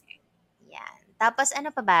artist. Yan. Tapos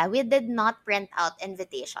ano pa ba? We did not print out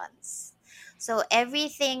invitations. So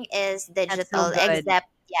everything is That's so digital good.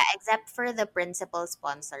 except for the principal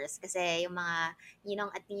sponsors kasi yung mga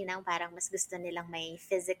ninong at ninang parang mas gusto nilang may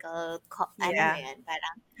physical ano mo Yeah. yun,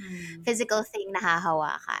 parang Mm. physical thing na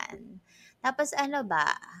hahawakan. Tapos ano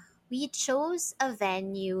ba? We chose a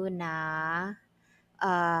venue na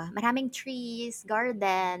maraming trees,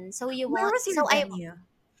 garden. So you Where want was your venue?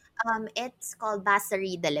 it's called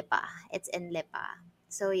Baserie de Lipa. It's in Lipa.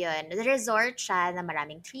 So yun, the resort siya na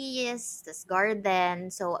maraming trees, this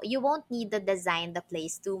garden. So you won't need to design the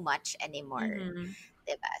place too much anymore. Mm-hmm.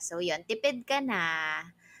 'Diba? So yun, tipid ka na.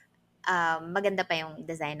 Maganda pa yung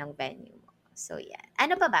design ng venue mo. So yan.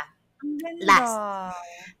 Ano pa ba? Ang ganda. Last.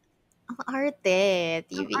 Ang arte,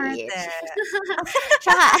 Ang arte. TVH.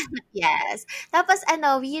 Tsaka, yes. Tapos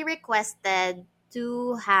we requested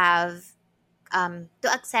to have to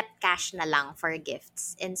accept cash na lang for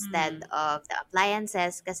gifts instead Mm. of the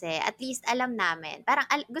appliances kasi at least alam namin, parang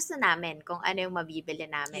gusto namin kung ano yung mabibili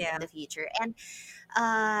namin in Yeah. the future. And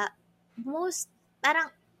uh, most,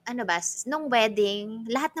 parang ano ba, nung wedding,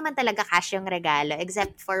 lahat naman talaga cash yung regalo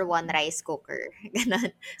except for one rice cooker.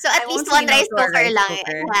 Ganon. So I at won't least say one no rice to a cooker rice lang.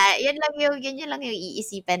 cooker. Yun lang yung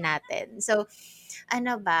iisipan natin. So,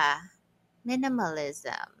 ano ba?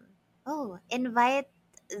 Minimalism. Oh, invite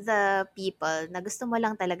the people na gusto mo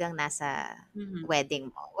lang talagang nasa Mm-hmm. wedding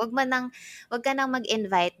mo. Wag ka nang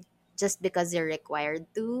mag-invite just because you're required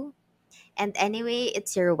to. And anyway,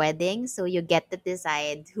 it's your wedding, so you get to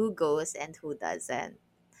decide who goes and who doesn't.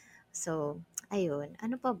 So, ayun.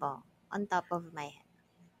 Ano pa ba? On top of my head.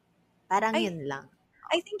 Parang I yun lang.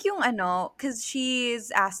 I think yung ano, because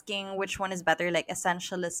she's asking which one is better, like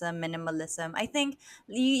essentialism, minimalism. I think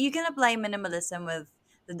you can apply minimalism with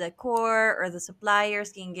the decor or the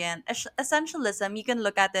suppliers. Ganyan. Essentialism, you can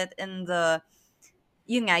look at it in the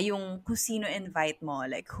yun nga, yung kung sino invite mo,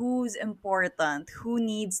 like who's important, who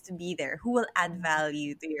needs to be there, who will add Mhm.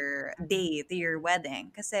 value to your day, to your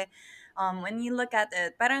wedding. Kasi when you look at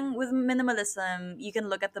it, parang with minimalism, you can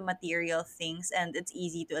look at the material things and it's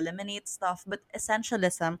easy to eliminate stuff. But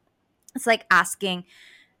essentialism, it's like asking,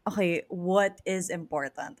 okay, what is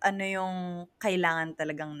important? Ano yung kailangan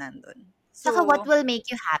talagang nandun? Tsaka what So, will make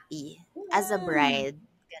you happy as a mm, bride.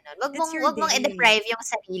 Ganun. it's your Wag mong day. i-deprive yung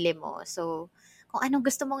sarili mo. So, kung anong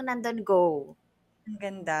gusto mong nandun, go. Ang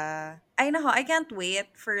ganda. Ay naku, I can't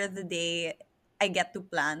wait for the day I get to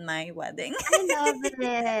plan my wedding. I love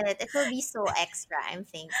it. It will be so extra, I'm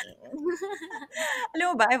thinking. Alam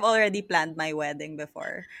mo ba, I've already planned my wedding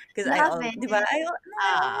before. Because Love di ba, it. no,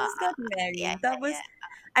 I Ah, almost got yeah, married. yeah, Tapos, yeah.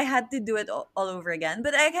 I had to do it all over again.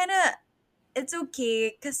 But I kind of, it's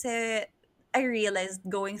okay kasi I realized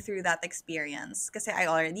going through that experience. Kasi I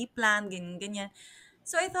already planned, ganyan, ganyan.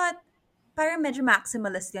 So I thought, parang medyo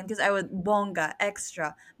maximalist yan because I would bongga,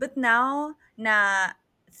 extra. But now na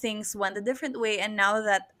things went a different way and now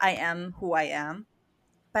that I am who I am,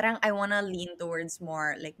 parang I want to lean towards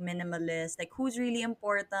more like minimalist, like who's really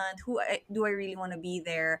important, do I really want to be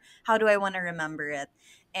there, how do I want to remember it.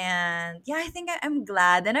 And yeah, I think I'm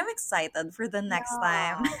glad and I'm excited for the next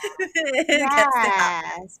time Yeah. it gets to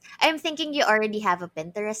happen. Yes. I'm thinking you already have a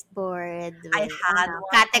Pinterest board I with, had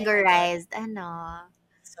one, oh my god, categorized,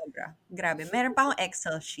 sobra, grabe, meron pa akong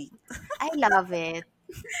Excel sheet. I love it.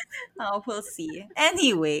 Oh, we'll see.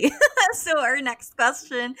 Anyway, so our next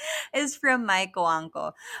question is from Mike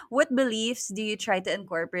Oanko. What beliefs do you try to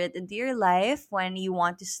incorporate into your life when you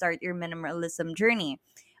want to start your minimalism journey?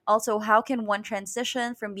 Also, how can one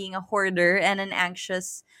transition from being a hoarder and an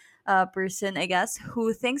anxious person, I guess,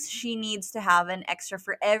 who thinks she needs to have an extra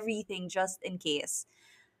for everything just in case?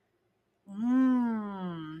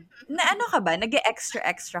 Na ano ka ba?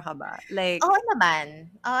 Nag-extra-extra ka ba? Oo Like, naman.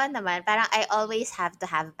 Oo naman. Parang I always have to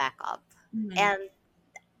have backup. mhm, And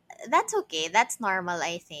that's okay. That's normal,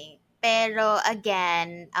 I think. Pero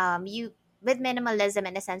again, with minimalism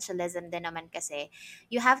and essentialism din naman kasi,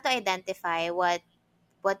 you have to identify what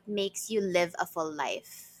makes you live a full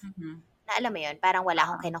life. mhm, Na alam mo yun, parang wala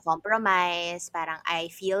akong kino-compromise, parang I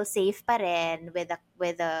feel safe pa rin with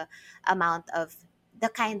the amount of the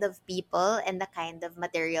kind of people and the kind of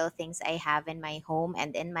material things I have in my home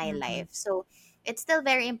and in my Mm-mm. life. So it's still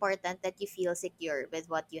very important that you feel secure with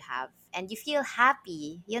what you have and you feel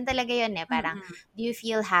happy. Yun talaga yun eh. Parang, Mm-mm. do you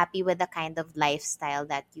feel happy with the kind of lifestyle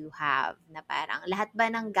that you have? Na parang, lahat ba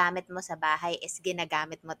ng gamit mo sa bahay is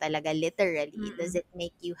ginagamit mo talaga literally? Does Mm-mm. it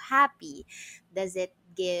make you happy? Does it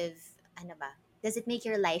give, ano ba? Does it make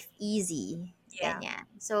your life easy? Yeah. Ganyan.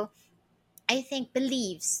 So, I think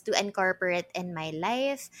beliefs to incorporate in my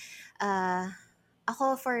life. Uh,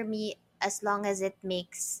 Ako for me, as long as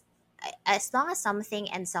something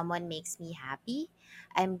and someone makes me happy,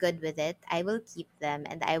 I'm good with it. I will keep them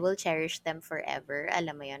and I will cherish them forever.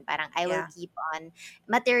 Alam mo yun, parang I will Yeah. keep on,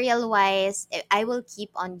 material wise, I will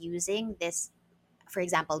keep on using this, for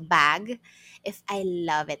example, bag, if I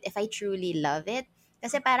love it, if I truly love it.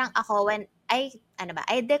 Kasi parang ako, when I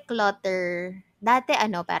declutter, dati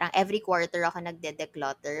parang every quarter ako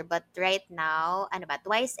nagde-declutter, but right now,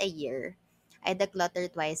 twice a year. I declutter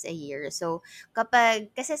twice a year. So,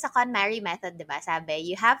 kasi sa KonMari method, di ba, sabi,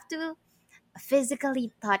 you have to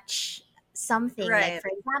physically touch something. Like, Right. for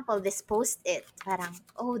example, this post-it. Parang,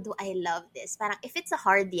 oh, do I love this? Parang, if it's a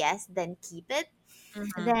hard yes, then keep it.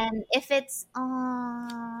 Mm-hmm. Then if it's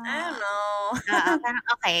I don't know. parang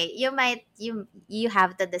okay, you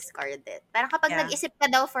have to discard it. Parang kapag Yeah. nag-isip ka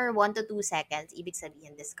daw for 1 to 2 seconds, ibig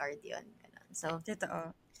sabihin discard 'yun. Ganun. So,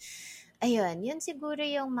 Totoo. ayun, yun siguro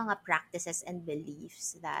yung mga practices and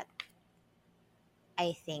beliefs that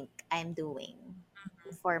I think I'm doing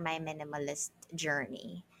for my minimalist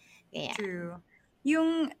journey. Ganyan. True.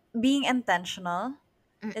 Yung being intentional,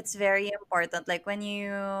 Mm, it's very important. Like when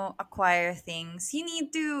you acquire things, you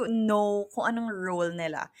need to know kung anong role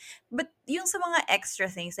nila. But yung sa mga extra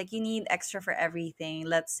things, like you need extra for everything.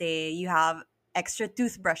 Let's say you have extra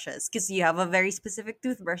toothbrushes because you have a very specific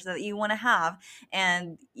toothbrush that you want to have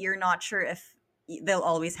and you're not sure if they'll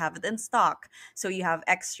always have it in stock. So you have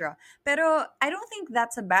extra. Pero I don't think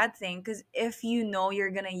that's a bad thing because if you know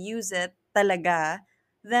you're gonna use it talaga,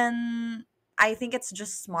 then I think it's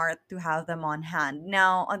just smart to have them on hand.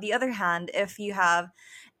 Now, on the other hand, if you have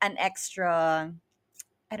an extra,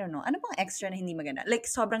 I don't know, ano bang extra na hindi maganda? Like,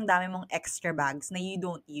 sobrang dami mong extra bags na you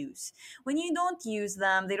don't use. When you don't use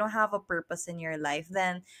them, they don't have a purpose in your life,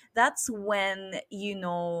 then that's when you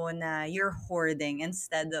know na you're hoarding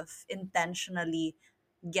instead of intentionally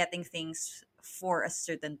getting things for a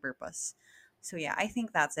certain purpose. So yeah, I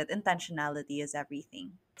think that's it. Intentionality is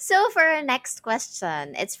everything. So for our next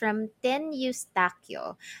question, it's from Tin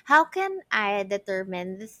Eustaquio. How can I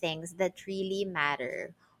determine the things that really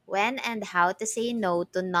matter? When and how to say no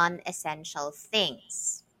to non-essential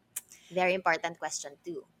things? Very important question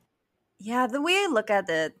too. Yeah, the way I look at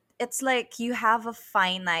it, it's like you have a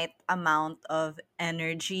finite amount of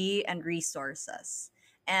energy and resources.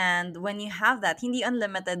 And when you have that, hindi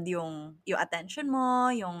unlimited yung attention mo,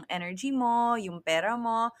 yung energy mo, yung pera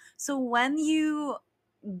mo. So when you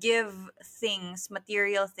give things,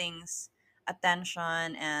 material things,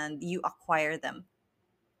 attention and you acquire them,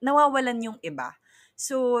 nawawalan yung iba.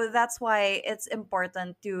 So that's why it's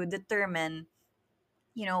important to determine,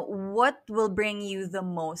 what will bring you the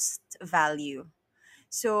most value.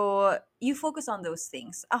 So you focus on those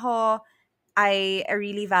things. Ako, I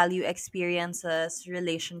really value experiences,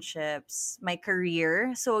 relationships, my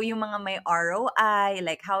career. So yung mga may ROI,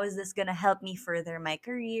 like how is this gonna help me further my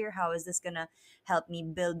career? How is this gonna help me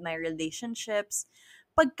build my relationships?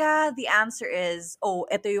 Pagka the answer is, oh,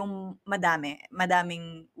 ito yung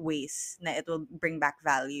madaming ways na it will bring back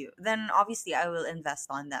value, then obviously I will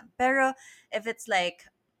invest on them. Pero if it's like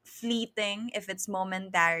fleeting, if it's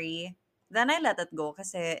momentary, then I let it go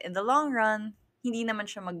kasi in the long run, hindi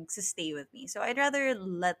naman siya mag-stay with me. So I'd rather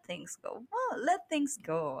let things go. Oh, let things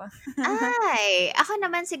go. Ay, ako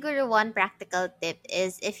naman siguro one practical tip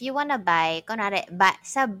is if you wanna buy, kunwari,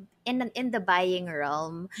 in the buying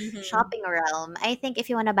realm, Mhm. shopping realm, I think if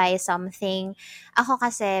you wanna buy something, ako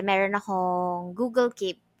kasi meron akong Google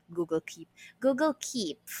Keep, Google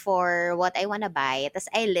Keep for what I wanna buy. Tapos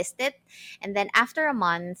I list it, and then after a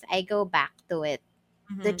month, I go back to it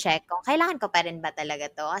to Mhm. check kung kailangan ko pa rin ba talaga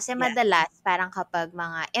to. Kasi Yeah. madalas, parang kapag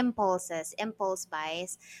mga impulse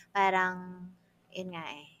buys, parang, yun nga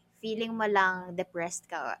eh, feeling mo lang depressed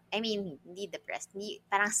ka. I mean, hindi depressed.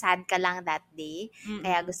 Parang sad ka lang that day.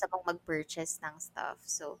 Kaya Mm-mm. gusto mong mag-purchase ng stuff.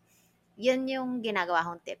 So, yun yung ginagawa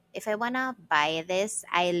kong tip. If I wanna buy this,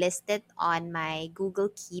 I list it on my Google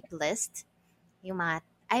Keep list. Yung mga,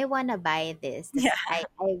 I wanna buy this. Yeah.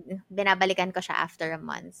 Tapos, binabalikan ko siya after a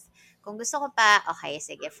month. Kung gusto ko pa, okay,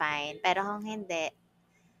 sige, fine. Pero kung hindi,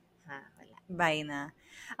 wala. Bye na.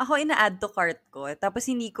 Ako ina-add to cart ko, tapos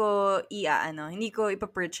hindi ko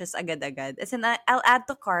ipa-purchase agad-agad. As in, I'll add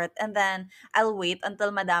to cart and then I'll wait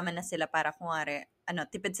until madami na sila para kunwari,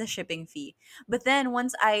 tipid sa shipping fee. But then,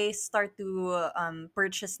 once I start to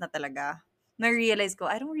purchase na talaga, na-realize ko,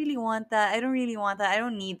 I don't really want that, I don't really want that, I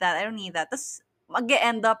don't need that, I don't need that. Tapos,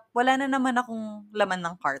 mag-end up, wala na naman akong laman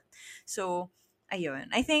ng cart. So,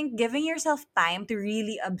 ayun. I think giving yourself time to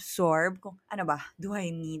really absorb kung ano ba, do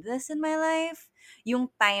I need this in my life?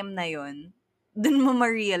 Yung time na yun, dun mo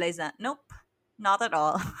ma-realize na, nope, not at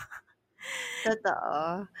all.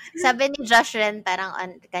 Totoo. Sabi ni Josh rin parang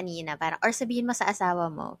kanina, parang, or sabihin mo sa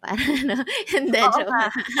asawa mo, parang ano, hindi, Oo joke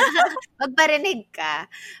nga. lang. Magparinig ka.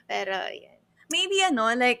 Pero, yun. Maybe,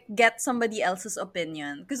 like, get somebody else's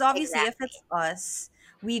opinion. Because obviously, if Exactly. it's us,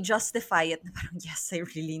 we justify it. Na parang, yes, I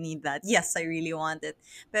really need that. Yes, I really want it.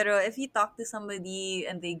 Pero if you talk to somebody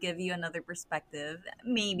and they give you another perspective,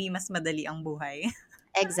 maybe mas madali ang buhay.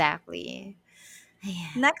 Exactly.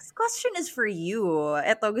 Ayan. Next question is for you.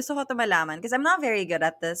 Ito, gusto ko ito malaman because I'm not very good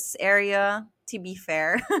at this area, to be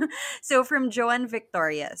fair. So, from Joanne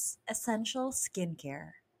Victorious, essential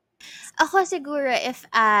skincare. Ako siguro, if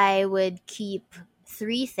I would keep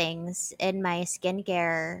three things in my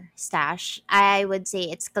skincare stash, I would say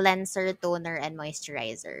it's cleanser, toner, and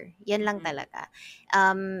moisturizer. Yan lang Mhm. talaga.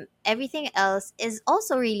 Everything else is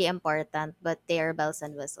also really important, but they are bells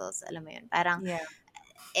and whistles. Alam mo yun? Parang, Yeah.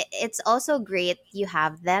 it's also great you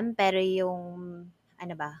have them, pero yung,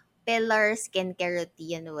 ano ba, pillar skincare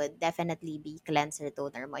routine would definitely be cleanser,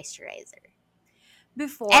 toner, moisturizer. And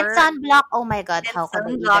Before, sunblock, oh my God, and how could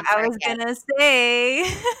I sunblock, even I was forget? gonna say.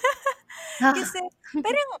 Kasi,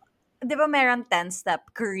 parang, di ba meron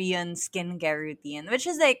 10-step Korean skincare routine, which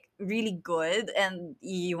is like really good and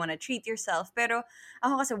you want to treat yourself. Pero,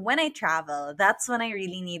 ako kasi, when I travel, that's when I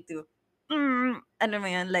really need to, ano mo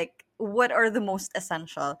yun, like, what are the most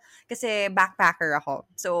essential? Kasi backpacker ako.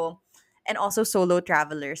 So, and also solo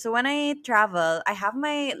traveler. So, when I travel, I have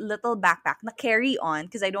my little backpack na carry on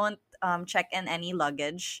because I don't check in any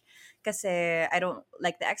luggage. Kasi I don't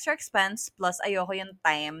like the extra expense plus ayoko yung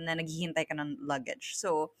time na naghihintay ka ng luggage.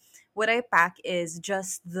 So, what I pack is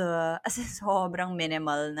just as in sobrang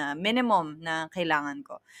minimum na kailangan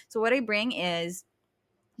ko. So, what I bring is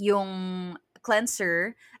yung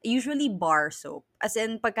cleanser, usually bar soap. As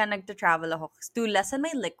in, pagka nagta-travel ako, to lessen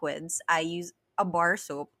my liquids, I use a bar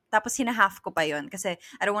soap. Tapos, hinahalf ko pa yon kasi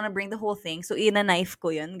I don't want to bring the whole thing. So, ina-knife ko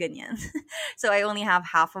yun, ganyan. So, I only have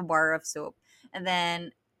half a bar of soap. And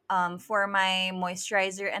then, for my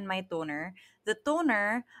moisturizer and my toner, the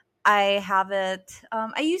toner, I have it,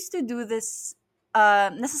 I used to do this,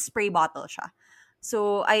 nasa spray bottle siya.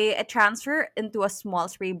 So I transfer into a small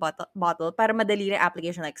spray bottle para madali na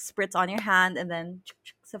application, like spritz on your hand and then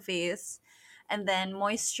sa face. And then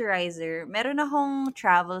moisturizer. Meron akong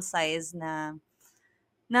travel size na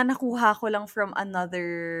nakuha ko lang from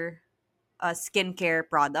another skincare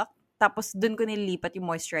product. Tapos dun ko nililipat yung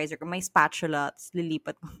moisturizer ko. May spatula, tapos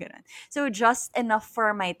lilipat ko ganun. So just enough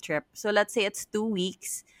for my trip. So let's say it's 2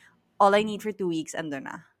 weeks. All I need for 2 weeks, ando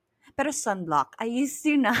na. Pero sunblock, I used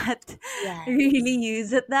to not really Yes.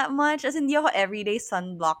 use it that much. As in, hindi ako everyday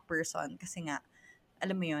sunblock person. Kasi nga,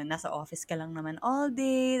 alam mo yun, nasa office ka lang naman all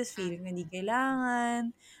day, tapos feeling ko hindi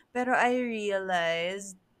kailangan. Pero I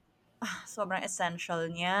realized, sobrang essential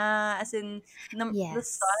niya. As in, the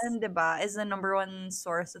Yes. sun, di ba, is the number one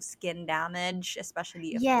source of skin damage,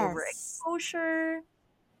 especially if Yes. overexposure.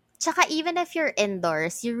 Tsaka even if you're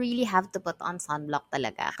indoors, you really have to put on sunblock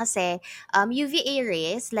talaga. Kasi UVA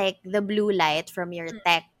rays, like the blue light from your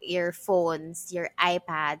tech, your phones, your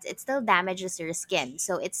iPads, it still damages your skin.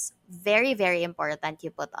 So it's very, very important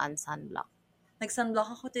you put on sunblock.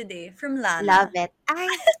 Nag-sunblock ako today from Love Lana. it. Ay,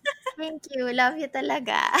 thank you. Love you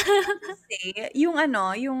talaga. Kasi, yung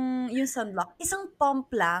sunblock, isang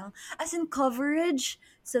pump lang, as in coverage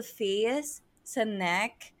sa face, sa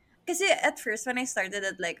neck. Kasi at first, when I started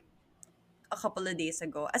it like a couple of days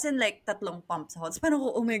ago, as in like tatlong pumps ako. Tapos parang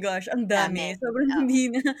ko, oh my gosh, ang Dami. dami. Sobrang Oh.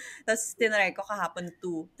 hindi na. Tapos tinry ko kahapon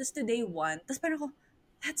 2. Tapos today 1. Tapos parang ko,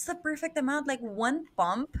 that's the perfect amount. Like one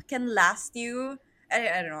pump can last you,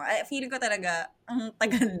 I don't know. I feeling ko talaga ang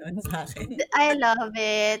tagal nun sa akin. I love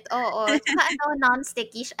it. Oo. Tsaka ano,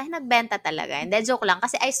 non-sticky. Ay, nagbenta talaga. Hindi, joke lang.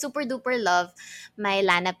 Kasi I super duper love my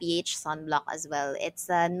Lana PH sunblock as well. It's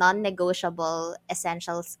a non-negotiable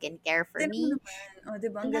essential skincare for Tinan mo me. naman. Oh, di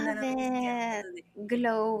ba? Ang ganda Love ng skin ko it. today.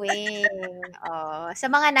 Glowing. Oh. Sa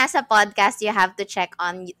mga nasa podcast, you have to check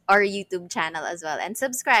on our YouTube channel as well and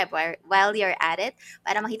subscribe while you're at it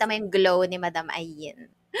para makita mo yung glow ni Madam Ayin.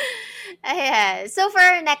 Ayan. So for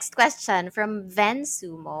our next question from Ven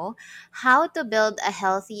Sumo, how to build a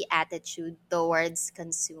healthy attitude towards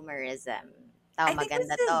consumerism? I think this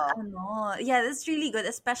Maganda is to. ano, yeah, that's really good,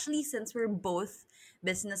 especially since we're both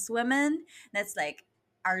business women. That's like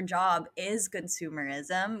our job is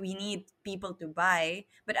consumerism. We need people to buy,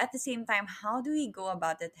 but at the same time, how do we go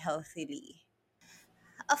about it healthily?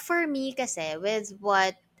 For me kasi, with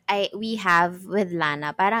what we have with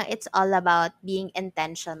Lana, parang it's all about being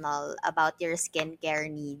intentional about your skincare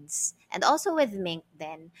needs. And also with Mink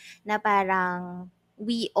then, na parang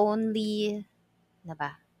we only, na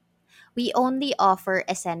ba? We only offer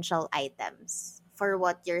essential items for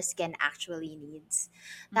what your skin actually needs.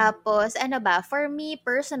 Mhm. Tapos, ano ba, for me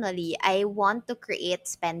personally, I want to create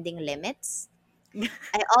spending limits.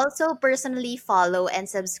 I also personally follow and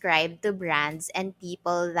subscribe to brands and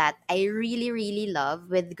people that I really, really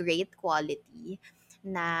love with great quality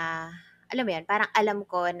na, alam mo yun, parang alam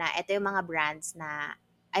ko na ito yung mga brands na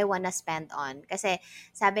I wanna spend on. Kasi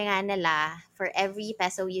sabi nga nila, for every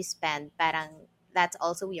peso you spend, parang that's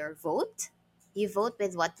also your vote. You vote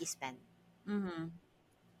with what you spend, Mhm.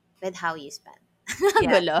 with how you spend.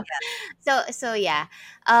 Yeah. Gulo. So yeah.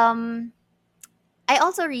 Um, I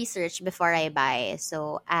also research before I buy.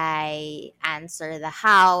 So I answer the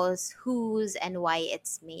house, whose, and why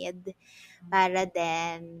it's made. Para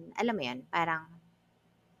then, alam mo yun, parang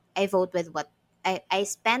I vote with what, I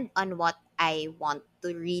spend on what I want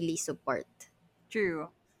to really support.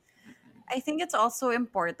 True. I think it's also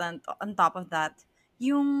important on top of that,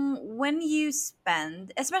 yung when you spend,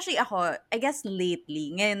 especially ako, I guess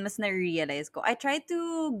lately, ngayon mas na-realize ko, I try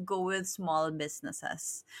to go with small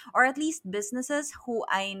businesses. Or at least businesses who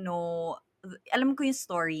I know, alam ko yung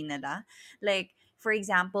story nila. Like, for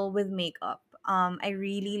example, with makeup, I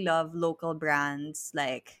really love local brands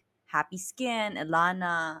like Happy Skin,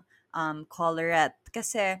 Elana, Colorette.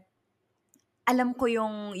 Kasi alam ko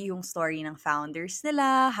yung story ng founders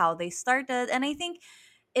nila, how they started, and I think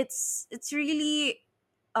it's really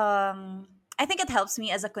I think it helps me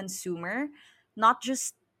as a consumer, not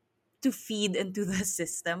just to feed into the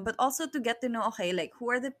system, but also to get to know, okay, like who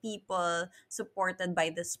are the people supported by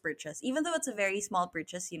this purchase, even though it's a very small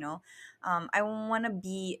purchase, I want to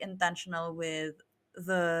be intentional with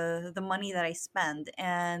the money that I spend.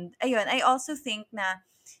 And ayun, I also think na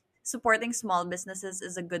supporting small businesses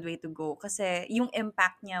is a good way to go kasi yung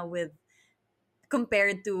impact niya with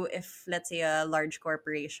compared to if let's say a large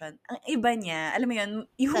corporation, ang iba niya, alam mo yun,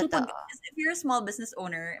 yung pag Totoo. if you're a small business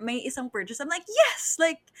owner, may isang purchase, I'm like, yes,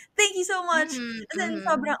 like, thank you so much. Mm-hmm, And then mm-hmm.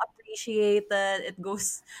 sobrang appreciated, it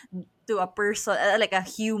goes to a person, like a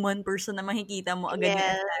human person na makikita mo agad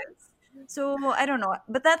yung effect. Yes. So, I don't know,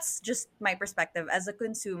 but that's just my perspective as a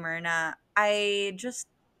consumer na I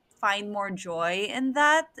just find more joy in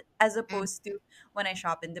that as Mm. opposed to when I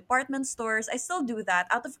shop in department stores. I still do that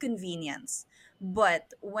out of convenience.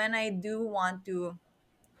 But when I do want to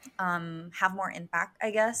have more impact, I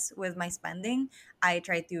guess, with my spending, I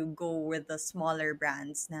try to go with the smaller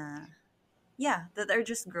brands na, yeah, that are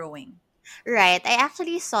just growing. Right. I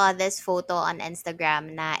actually saw this photo on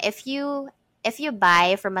Instagram na if you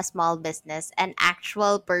buy from a small business, an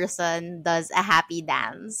actual person does a happy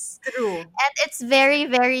dance. True. And it's very,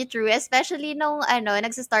 very true. Especially nung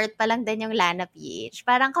nagsistart pa lang din yung Lana PH.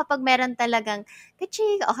 Parang kapag meron talagang,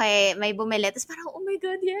 kaching, okay, may bumili. Tapos parang, oh my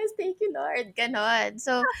God, yes, thank you, Lord. Ganon.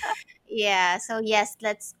 So, yeah. So, yes,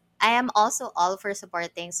 I am also all for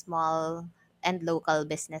supporting small and local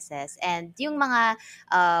businesses. And yung mga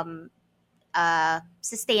um,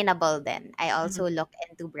 sustainable then. I Mhm. also look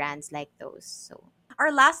into brands like those. So, Our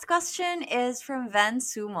last question is from Van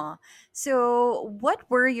Sumo. So, what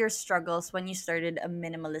were your struggles when you started a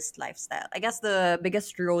minimalist lifestyle? I guess the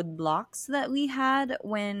biggest roadblocks that we had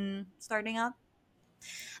when starting out.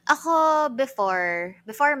 ako before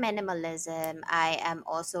minimalism, I am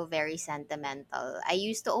also very sentimental. I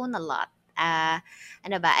used to own a lot.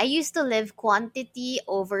 Ano ba? I used to live quantity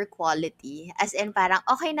over quality. As in parang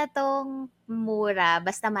okay na tong mura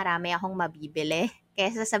basta marami akong mabibili.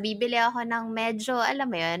 Kaysa sa bibili ako ng medyo, alam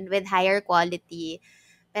mo yun, with higher quality,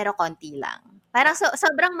 pero konti lang. Parang Yeah.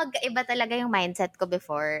 sobrang magkaiba talaga yung mindset ko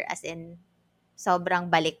before. As in, sobrang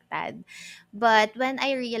baliktad. But when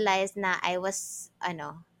I realized na I was,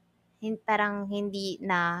 parang hindi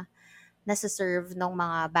na nasa-serve nung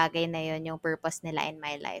mga bagay na yon yung purpose nila in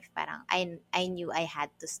my life. Parang I knew I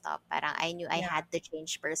had to stop. Parang I knew I Yeah. had to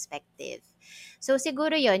change perspective. So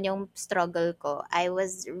siguro yon yung struggle ko. I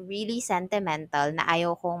was really sentimental na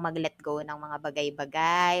ayaw kong mag-let go ng mga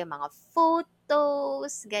bagay-bagay, mga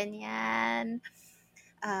photos, ganyan.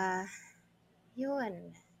 Ah,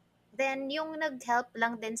 yun. then yung nag-help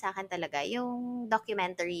lang din sa akin talaga yung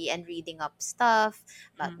documentary and reading up stuff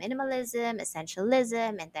about Mm. minimalism,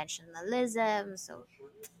 essentialism, intentionalism, so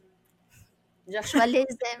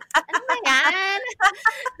Joshualism. Ano ba yan?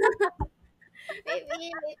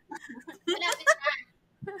 Baby, malapit na.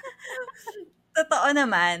 Totoo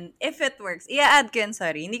naman, if it works, i-add ko yun,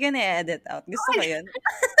 sorry. Hindi ko na-edit out. Gusto ko yun.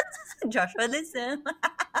 Joshua, listen.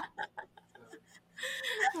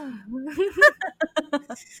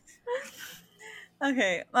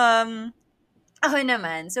 Okay. Ako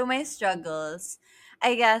naman, so my struggles,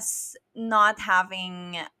 I guess not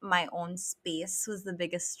having my own space was the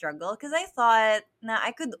biggest struggle because I thought na I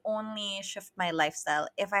could only shift my lifestyle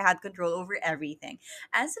if I had control over everything.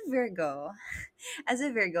 As a Virgo, as a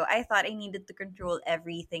Virgo, I thought I needed to control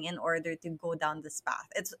everything in order to go down this path.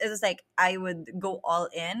 It was like I would go all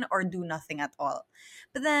in or do nothing at all.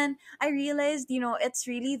 But then I realized, it's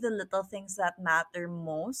really the little things that matter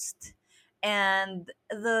most. And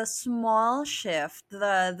the small shift,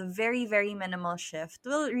 the very, very minimal shift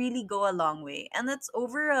will really go a long way. And that's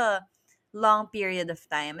over a long period of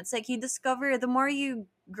time. It's like you discover the more you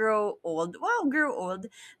grow old, grow old,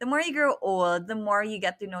 the more you grow old, the more you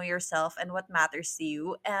get to know yourself and what matters to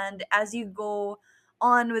you. And as you go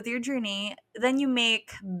on with your journey, then you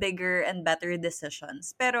make bigger and better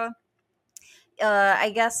decisions. Pero I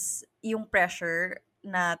guess yung pressure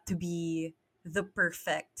na to be the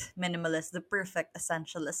perfect minimalist, the perfect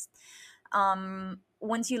essentialist.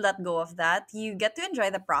 Once you let go of that, you get to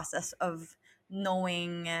enjoy the process of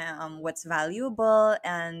knowing what's valuable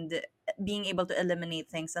and being able to eliminate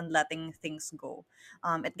things and letting things go.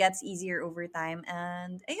 It gets easier over time,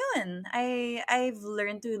 and ayun, I've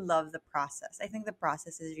learned to love the process. I think the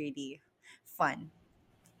process is really fun.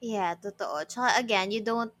 Yeah, totoo. Tsaka again,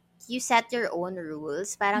 you set your own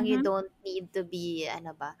rules. Parang you Mm-hmm. don't need to be,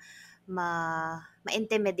 ano ba,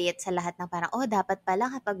 ma-intimidate sa lahat ng parang, oh, dapat pala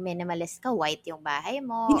kapag minimalist ka, white yung bahay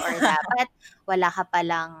mo, or dapat wala ka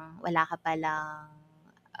palang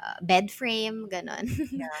bed frame, ganun.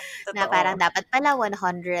 Yeah, Na parang totoo. dapat pala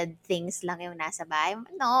 100 things lang yung nasa bahay mo.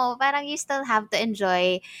 No, parang you still have to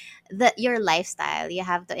enjoy your lifestyle. You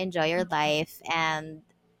have to enjoy your life, and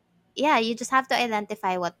yeah, you just have to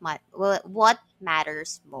identify what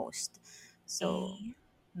matters most. So,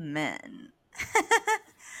 Amen.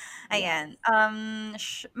 yes. Ayan.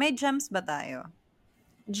 May gems ba tayo?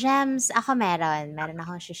 Gems, ako meron. Meron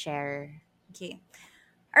akong share. Okay.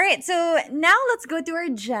 All right, so now let's go to our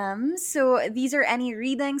gems. So these are any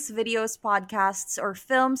readings, videos, podcasts, or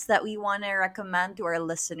films that we want to recommend to our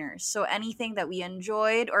listeners. So anything that we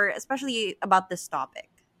enjoyed, or especially about this topic.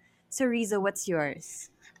 So Riza, what's yours?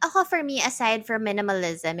 Ako, for me, aside from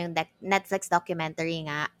minimalism, yung Netflix documentary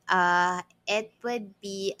nga, it would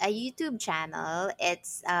be a YouTube channel.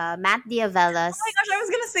 It's Matt Oh my Diavella's. gosh, I was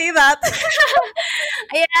gonna say that.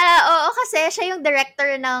 Yeah, oo, kasi siya yung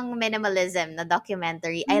director ng Minimalism na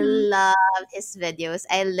documentary. I Mhm. love his videos.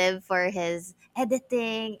 I live for his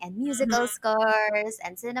editing and musical Mhm. scores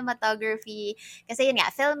and cinematography. Kasi yun nga,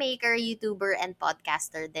 filmmaker, YouTuber, and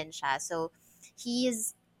podcaster din siya. So,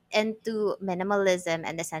 he's into minimalism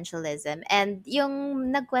and essentialism. And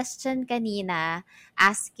yung nag-question kanina,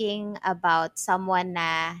 asking about someone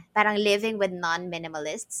na parang living with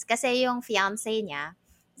non-minimalists. Kasi yung fiancé niya,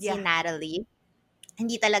 si Yeah, Natalie,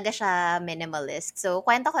 hindi talaga siya minimalist. So,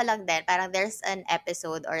 kwento ko lang din, parang there's an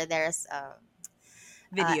episode or there's an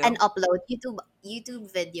video. upload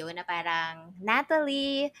YouTube video na parang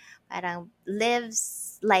Natalie parang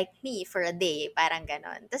lives like me for a day, parang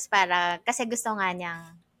ganon. Tapos parang kasi gusto nga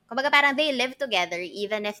niyang kumbaga parang they live together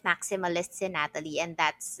even if maximalist si Natalie, and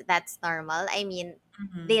that's normal. I mean,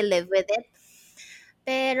 Mhm. they live with it.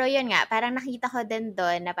 Pero yun nga, parang nakita ko din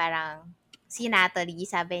doon na parang si Natalie,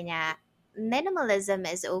 sabi niya, minimalism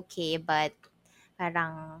is okay, but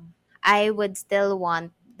parang I would still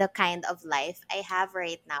want the kind of life I have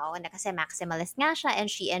right now. Na kasi maximalist nga siya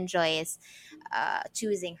and she enjoys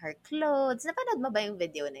choosing her clothes. Napanood mo ba yung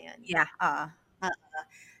video na yun? Yeah.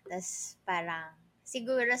 Tapos parang,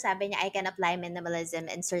 siguro sabi niya, I can apply minimalism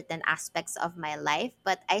in certain aspects of my life,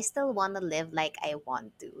 but I still want to live like I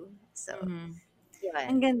want to. So, Mhm.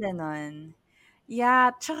 Ang yun. ganda nun.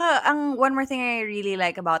 Yeah, tsaka ang one more thing I really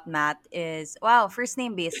like about Matt is, wow, first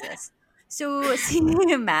name basis. So, si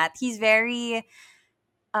Matt, he's very,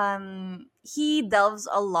 he delves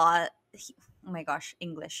a lot, oh my gosh,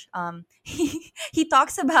 English. He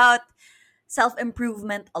talks about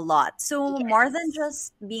self-improvement a lot. So, more than Yes.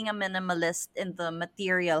 just being a minimalist in the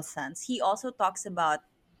material sense, he also talks about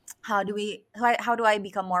how do I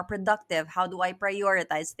become more productive? How do I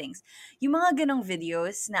prioritize things? Yung mga ganong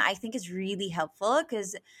videos na I think is really helpful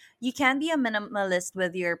because you can be a minimalist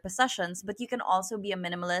with your possessions, but you can also be a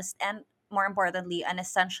minimalist and more importantly an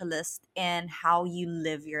essentialist in how you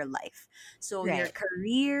live your life. So your Right.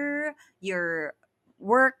 career, your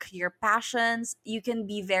work, your passions, you can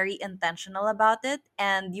be very intentional about it.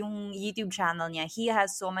 And yung YouTube channel niya, he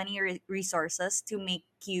has so many resources to make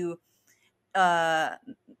you uh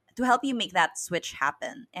to help you make that switch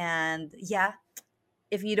happen. And yeah,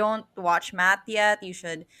 if you don't watch Matt yet, you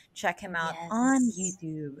should check him out on Yes.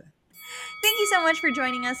 YouTube. Thank you so much for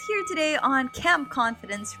joining us here today on Camp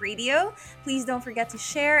Confidence Radio. Please don't forget to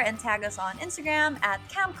share and tag us on Instagram at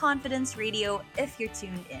Camp Confidence Radio if you're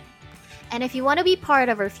tuned in. And if you want to be part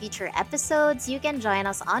of our future episodes, you can join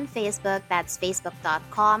us on Facebook. That's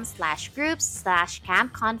facebook.com/groups/Camp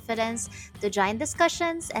Confidence to join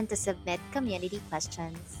discussions and to submit community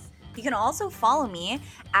questions. You can also follow me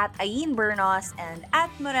at Ayin Bernos and at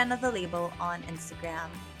Morena the Label on Instagram.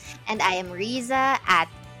 And I am Riza at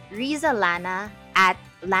Riza Lana at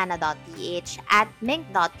lana.ph at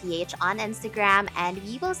mink.ph on Instagram. And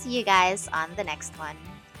we will see you guys on the next one.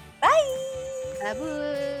 Bye!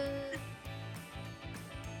 Babu!